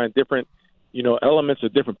have to find different, elements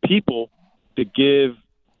of different people to give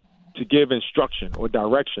instruction or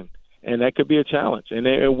direction. And that could be a challenge. And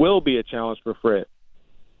it will be a challenge for Fred.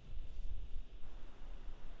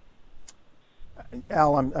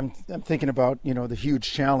 Al, I'm thinking about, the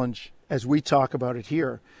huge challenge as we talk about it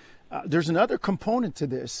here. There's another component to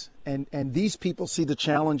this, and these people see the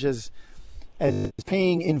challenge as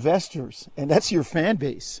paying investors, and that's your fan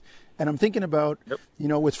base. And I'm thinking about,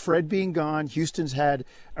 with Fred being gone, Houston's had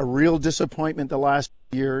a real disappointment the last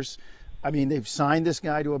years. I mean, they've signed this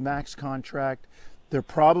guy to a max contract. They're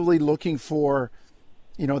probably looking for,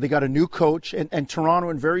 they got a new coach, and Toronto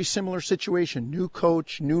in very similar situation, new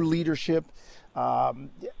coach, new leadership.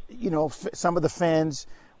 Some of the fans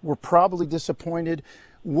were probably disappointed.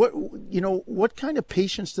 What kind of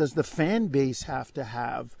patience does the fan base have to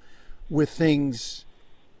have with things,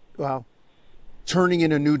 turning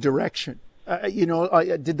in a new direction?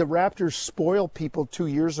 Did the Raptors spoil people 2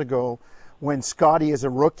 years ago when Scottie, as a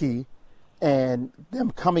rookie, and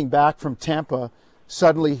them coming back from Tampa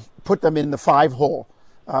suddenly put them in the 5-hole,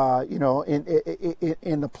 in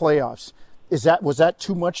the playoffs. Was that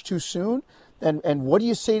too much too soon? And what do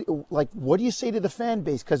you say? What do you say to the fan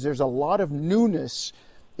base? Because there's a lot of newness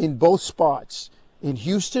in both spots, in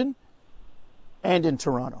Houston and in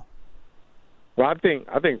Toronto. Well, I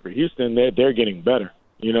think for Houston, they're getting better.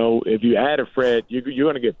 If you add a Fred, you're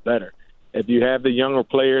going to get better. If you have the younger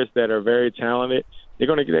players that are very talented, they're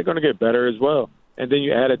going to get better as well. And then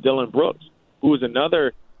you add a Dylan Brooks, who is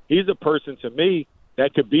he's a person to me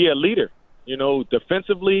that could be a leader.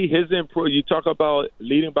 Defensively, you talk about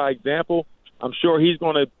leading by example. I'm sure he's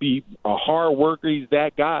going to be a hard worker. He's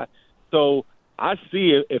that guy. So I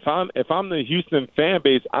see it. If I'm the Houston fan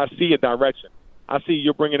base, I see a direction. I see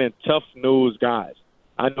you're bringing in tough-nosed guys.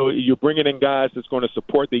 I know you're bringing in guys that's going to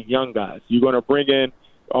support the young guys. You're going to bring in,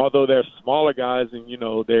 although they're smaller guys, and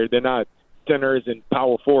they're not centers and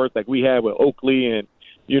power forwards like we had with Oakley and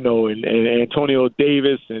Antonio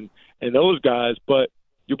Davis and those guys, but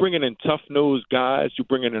you're bringing in tough-nosed guys. You're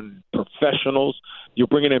bringing in professionals. You're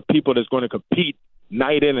bringing in people that's going to compete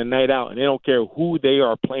night in and night out, and they don't care who they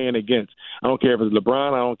are playing against. I don't care if it's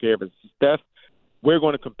LeBron. I don't care if it's Steph. We're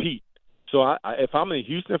going to compete. So if I'm a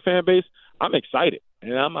Houston fan base, I'm excited,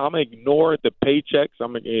 and I'm going to ignore the paychecks.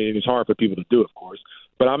 And it's hard for people to do, of course,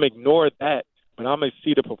 but I'm going to ignore that. But I'm going to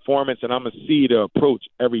see the performance, and I'm going to see the approach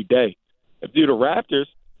every day. If you're the Raptors,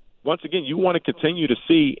 once again, you want to continue to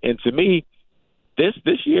see, and to me,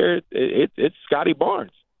 this year, it's Scotty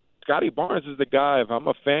Barnes. Scotty Barnes is the guy. If I'm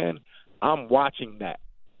a fan, I'm watching that.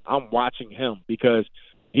 I'm watching him because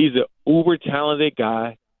he's an uber-talented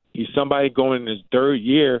guy. He's somebody going in his third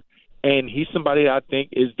year, and he's somebody that I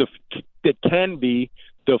think that can be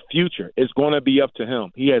the future. It's going to be up to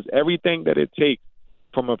him. He has everything that it takes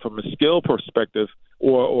from a skill perspective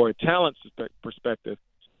or a talent perspective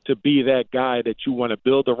to be that guy that you want to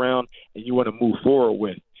build around and you want to move forward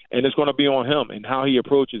with. And it's going to be on him and how he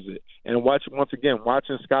approaches it. And watching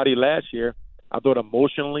Scotty last year, I thought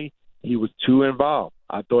emotionally he was too involved.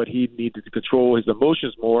 I thought he needed to control his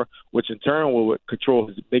emotions more, which in turn will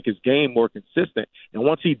make his game more consistent. And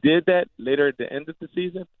once he did that later at the end of the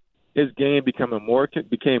season, his game became more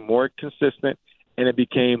consistent, and it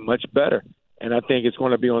became much better. And I think it's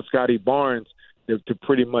going to be on Scotty Barnes to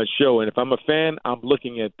pretty much show. And if I'm a fan, I'm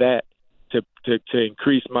looking at that to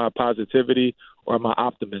increase my positivity or my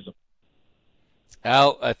optimism.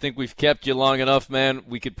 Al, I think we've kept you long enough, man.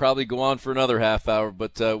 We could probably go on for another half hour,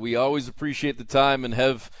 but we always appreciate the time and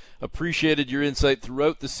have appreciated your insight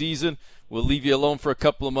throughout the season. We'll leave you alone for a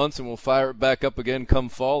couple of months, and we'll fire it back up again come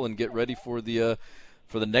fall and get ready for the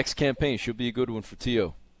next campaign. Should be a good one for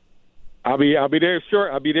T.O. I'll be there.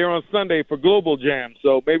 Sure, I'll be there on Sunday for Global Jam,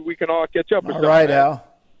 so maybe we can all catch up. All right, Al.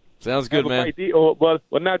 Sounds good, man. Well,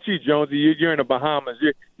 not you, Jonesy. You're in the Bahamas.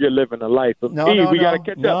 You're living a life. We got to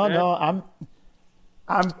catch up. No,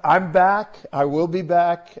 I'm back. I will be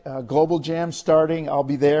back. Global Jam starting. I'll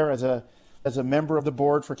be there as a member of the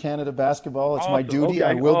board for Canada Basketball. It's my duty.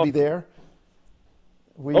 Okay. I will be there.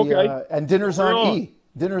 And dinner's on E.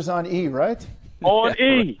 Dinner's on E, right? On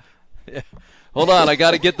E. Yeah. Hold on, I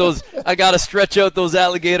got to get those. I got to stretch out those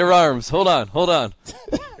alligator arms. Hold on.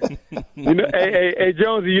 Hey,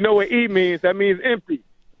 Jonesy, you know what E means? That means empty.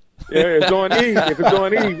 Yeah, it's on E. If it's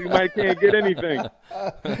on E, we might can't get anything.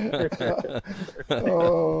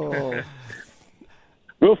 Oh.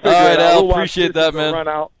 We'll figure it out. Al, we'll appreciate that, man. Run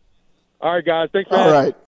out. All right, guys. Thanks for All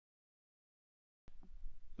right.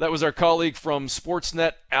 That was our colleague from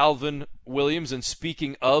Sportsnet, Alvin Williams. And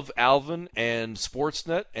speaking of Alvin and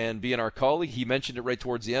Sportsnet and being our colleague, he mentioned it right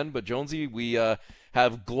towards the end. But, Jonesy, we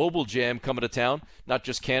have Global Jam coming to town, not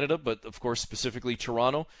just Canada, but, of course, specifically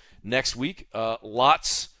Toronto next week.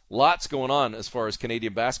 Lots going on as far as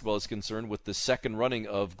Canadian basketball is concerned with the second running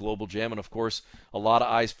of Global Jam. And, of course, a lot of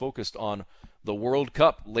eyes focused on the World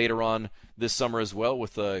Cup later on this summer as well,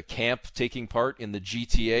 with a camp taking part in the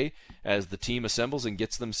GTA as the team assembles and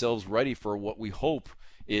gets themselves ready for what we hope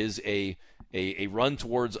is a run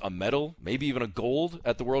towards a medal, maybe even a gold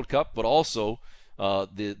at the World Cup, but also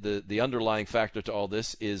the underlying factor to all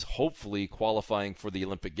this is hopefully qualifying for the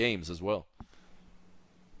Olympic Games as well.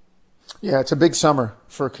 Yeah, it's a big summer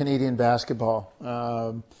for Canadian basketball.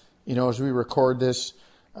 As we record this,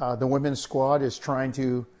 the women's squad is trying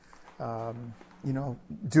to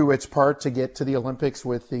do its part to get to the Olympics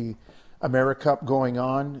with the AmeriCup going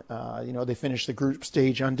on. They finished the group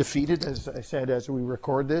stage undefeated, as I said, as we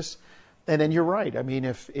record this. And then you're right. I mean,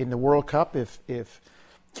 if in the World Cup, if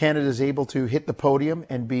Canada is able to hit the podium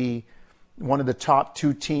and be one of the top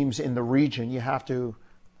two teams in the region, you have to,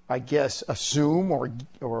 I guess, assume or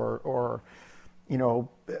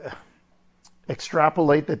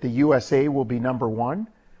extrapolate that the USA will be number one.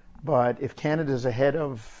 But if Canada's ahead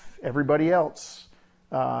of everybody else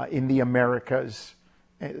in the Americas,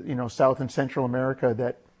 South and Central America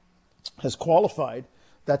that has qualified,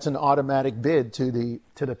 that's an automatic bid to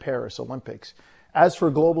the Paris Olympics. As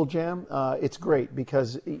for Global Jam, it's great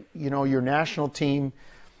because your national team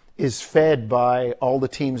is fed by all the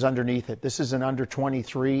teams underneath it. This is an under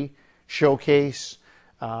 23 showcase.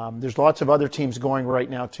 There's lots of other teams going right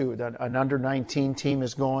now too. An under 19 team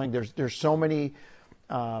is going. There's so many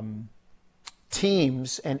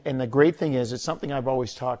teams, and the great thing is, it's something I've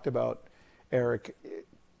always talked about, Eric,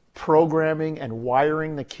 programming and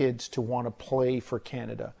wiring the kids to want to play for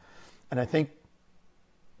Canada. And I think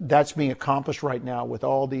that's being accomplished right now with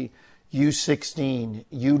all the U16,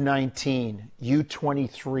 U19,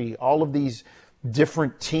 U23, all of these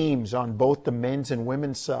different teams on both the men's and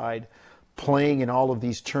women's side playing in all of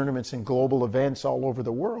these tournaments and global events all over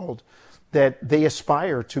the world, that they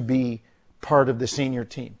aspire to be part of the senior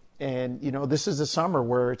team. And, this is a summer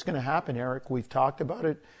where it's going to happen, Eric. We've talked about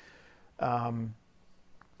it.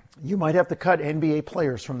 You might have to cut NBA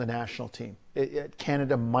players from the national team.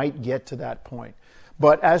 Canada might get to that point.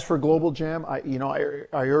 But as for Global Jam, I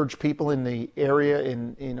urge people in the area,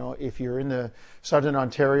 if you're in the Southern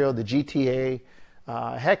Ontario, the GTA,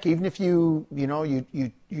 heck, even if you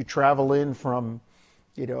travel in from,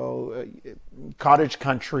 cottage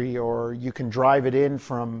country, or you can drive it in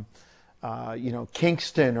from,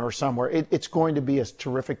 Kingston or somewhere, it's going to be a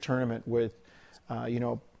terrific tournament with,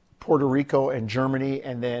 Puerto Rico and Germany,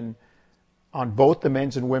 and then on both the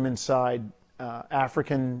men's and women's side,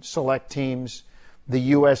 African select teams. The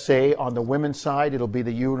USA on the women's side, it'll be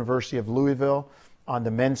the University of Louisville. On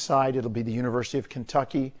the men's side, it'll be the University of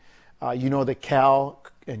Kentucky. That Cal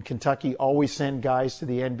and Kentucky always send guys to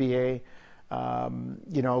the NBA.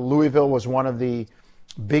 Louisville was one of the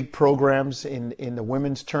big programs in the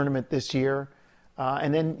women's tournament this year.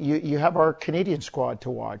 And then you have our Canadian squad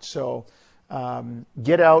to watch. So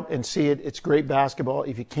get out and see it. It's great basketball.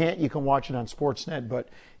 If you can't, you can watch it on Sportsnet. But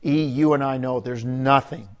you and I know there's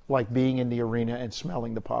nothing like being in the arena and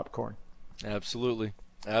smelling the popcorn. Absolutely.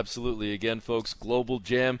 Absolutely. Again, folks, Global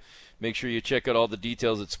Jam. Make sure you check out all the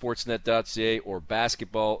details at sportsnet.ca or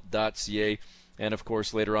basketball.ca. And, of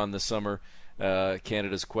course, later on this summer,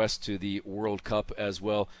 Canada's quest to the World Cup as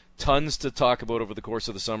well. Tons to talk about over the course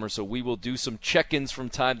of the summer, so we will do some check-ins from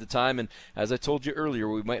time to time, and as I told you earlier,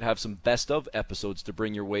 we might have some best-of episodes to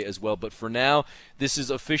bring your way as well. But for now, this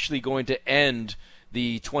is officially going to end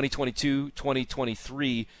the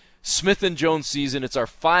 2022-2023 Smith & Jones season. It's our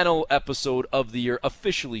final episode of the year,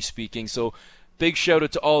 officially speaking, so big shout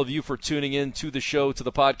out to all of you for tuning in to the show, to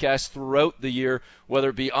the podcast throughout the year, whether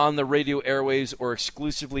it be on the radio airwaves or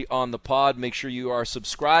exclusively on the pod. Make sure you are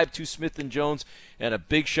subscribed to Smith & Jones, and a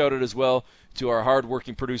big shout out as well to our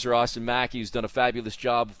hard-working producer, Austin Mackey, who's done a fabulous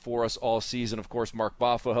job for us all season. Of course, Mark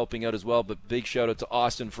Boffo helping out as well, but big shout out to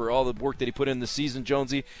Austin for all the work that he put in this season,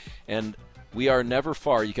 Jonesy. And we are never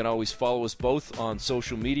far. You can always follow us both on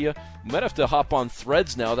social media. We might have to hop on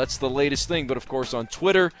Threads now. That's the latest thing. But, of course, on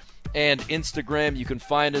Twitter and Instagram, you can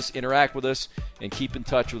find us, interact with us, and keep in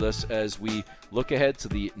touch with us as we look ahead to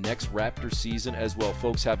the next Raptors season as well.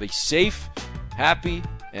 Folks, have a safe, happy,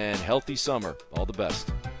 and healthy summer. All the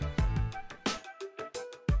best.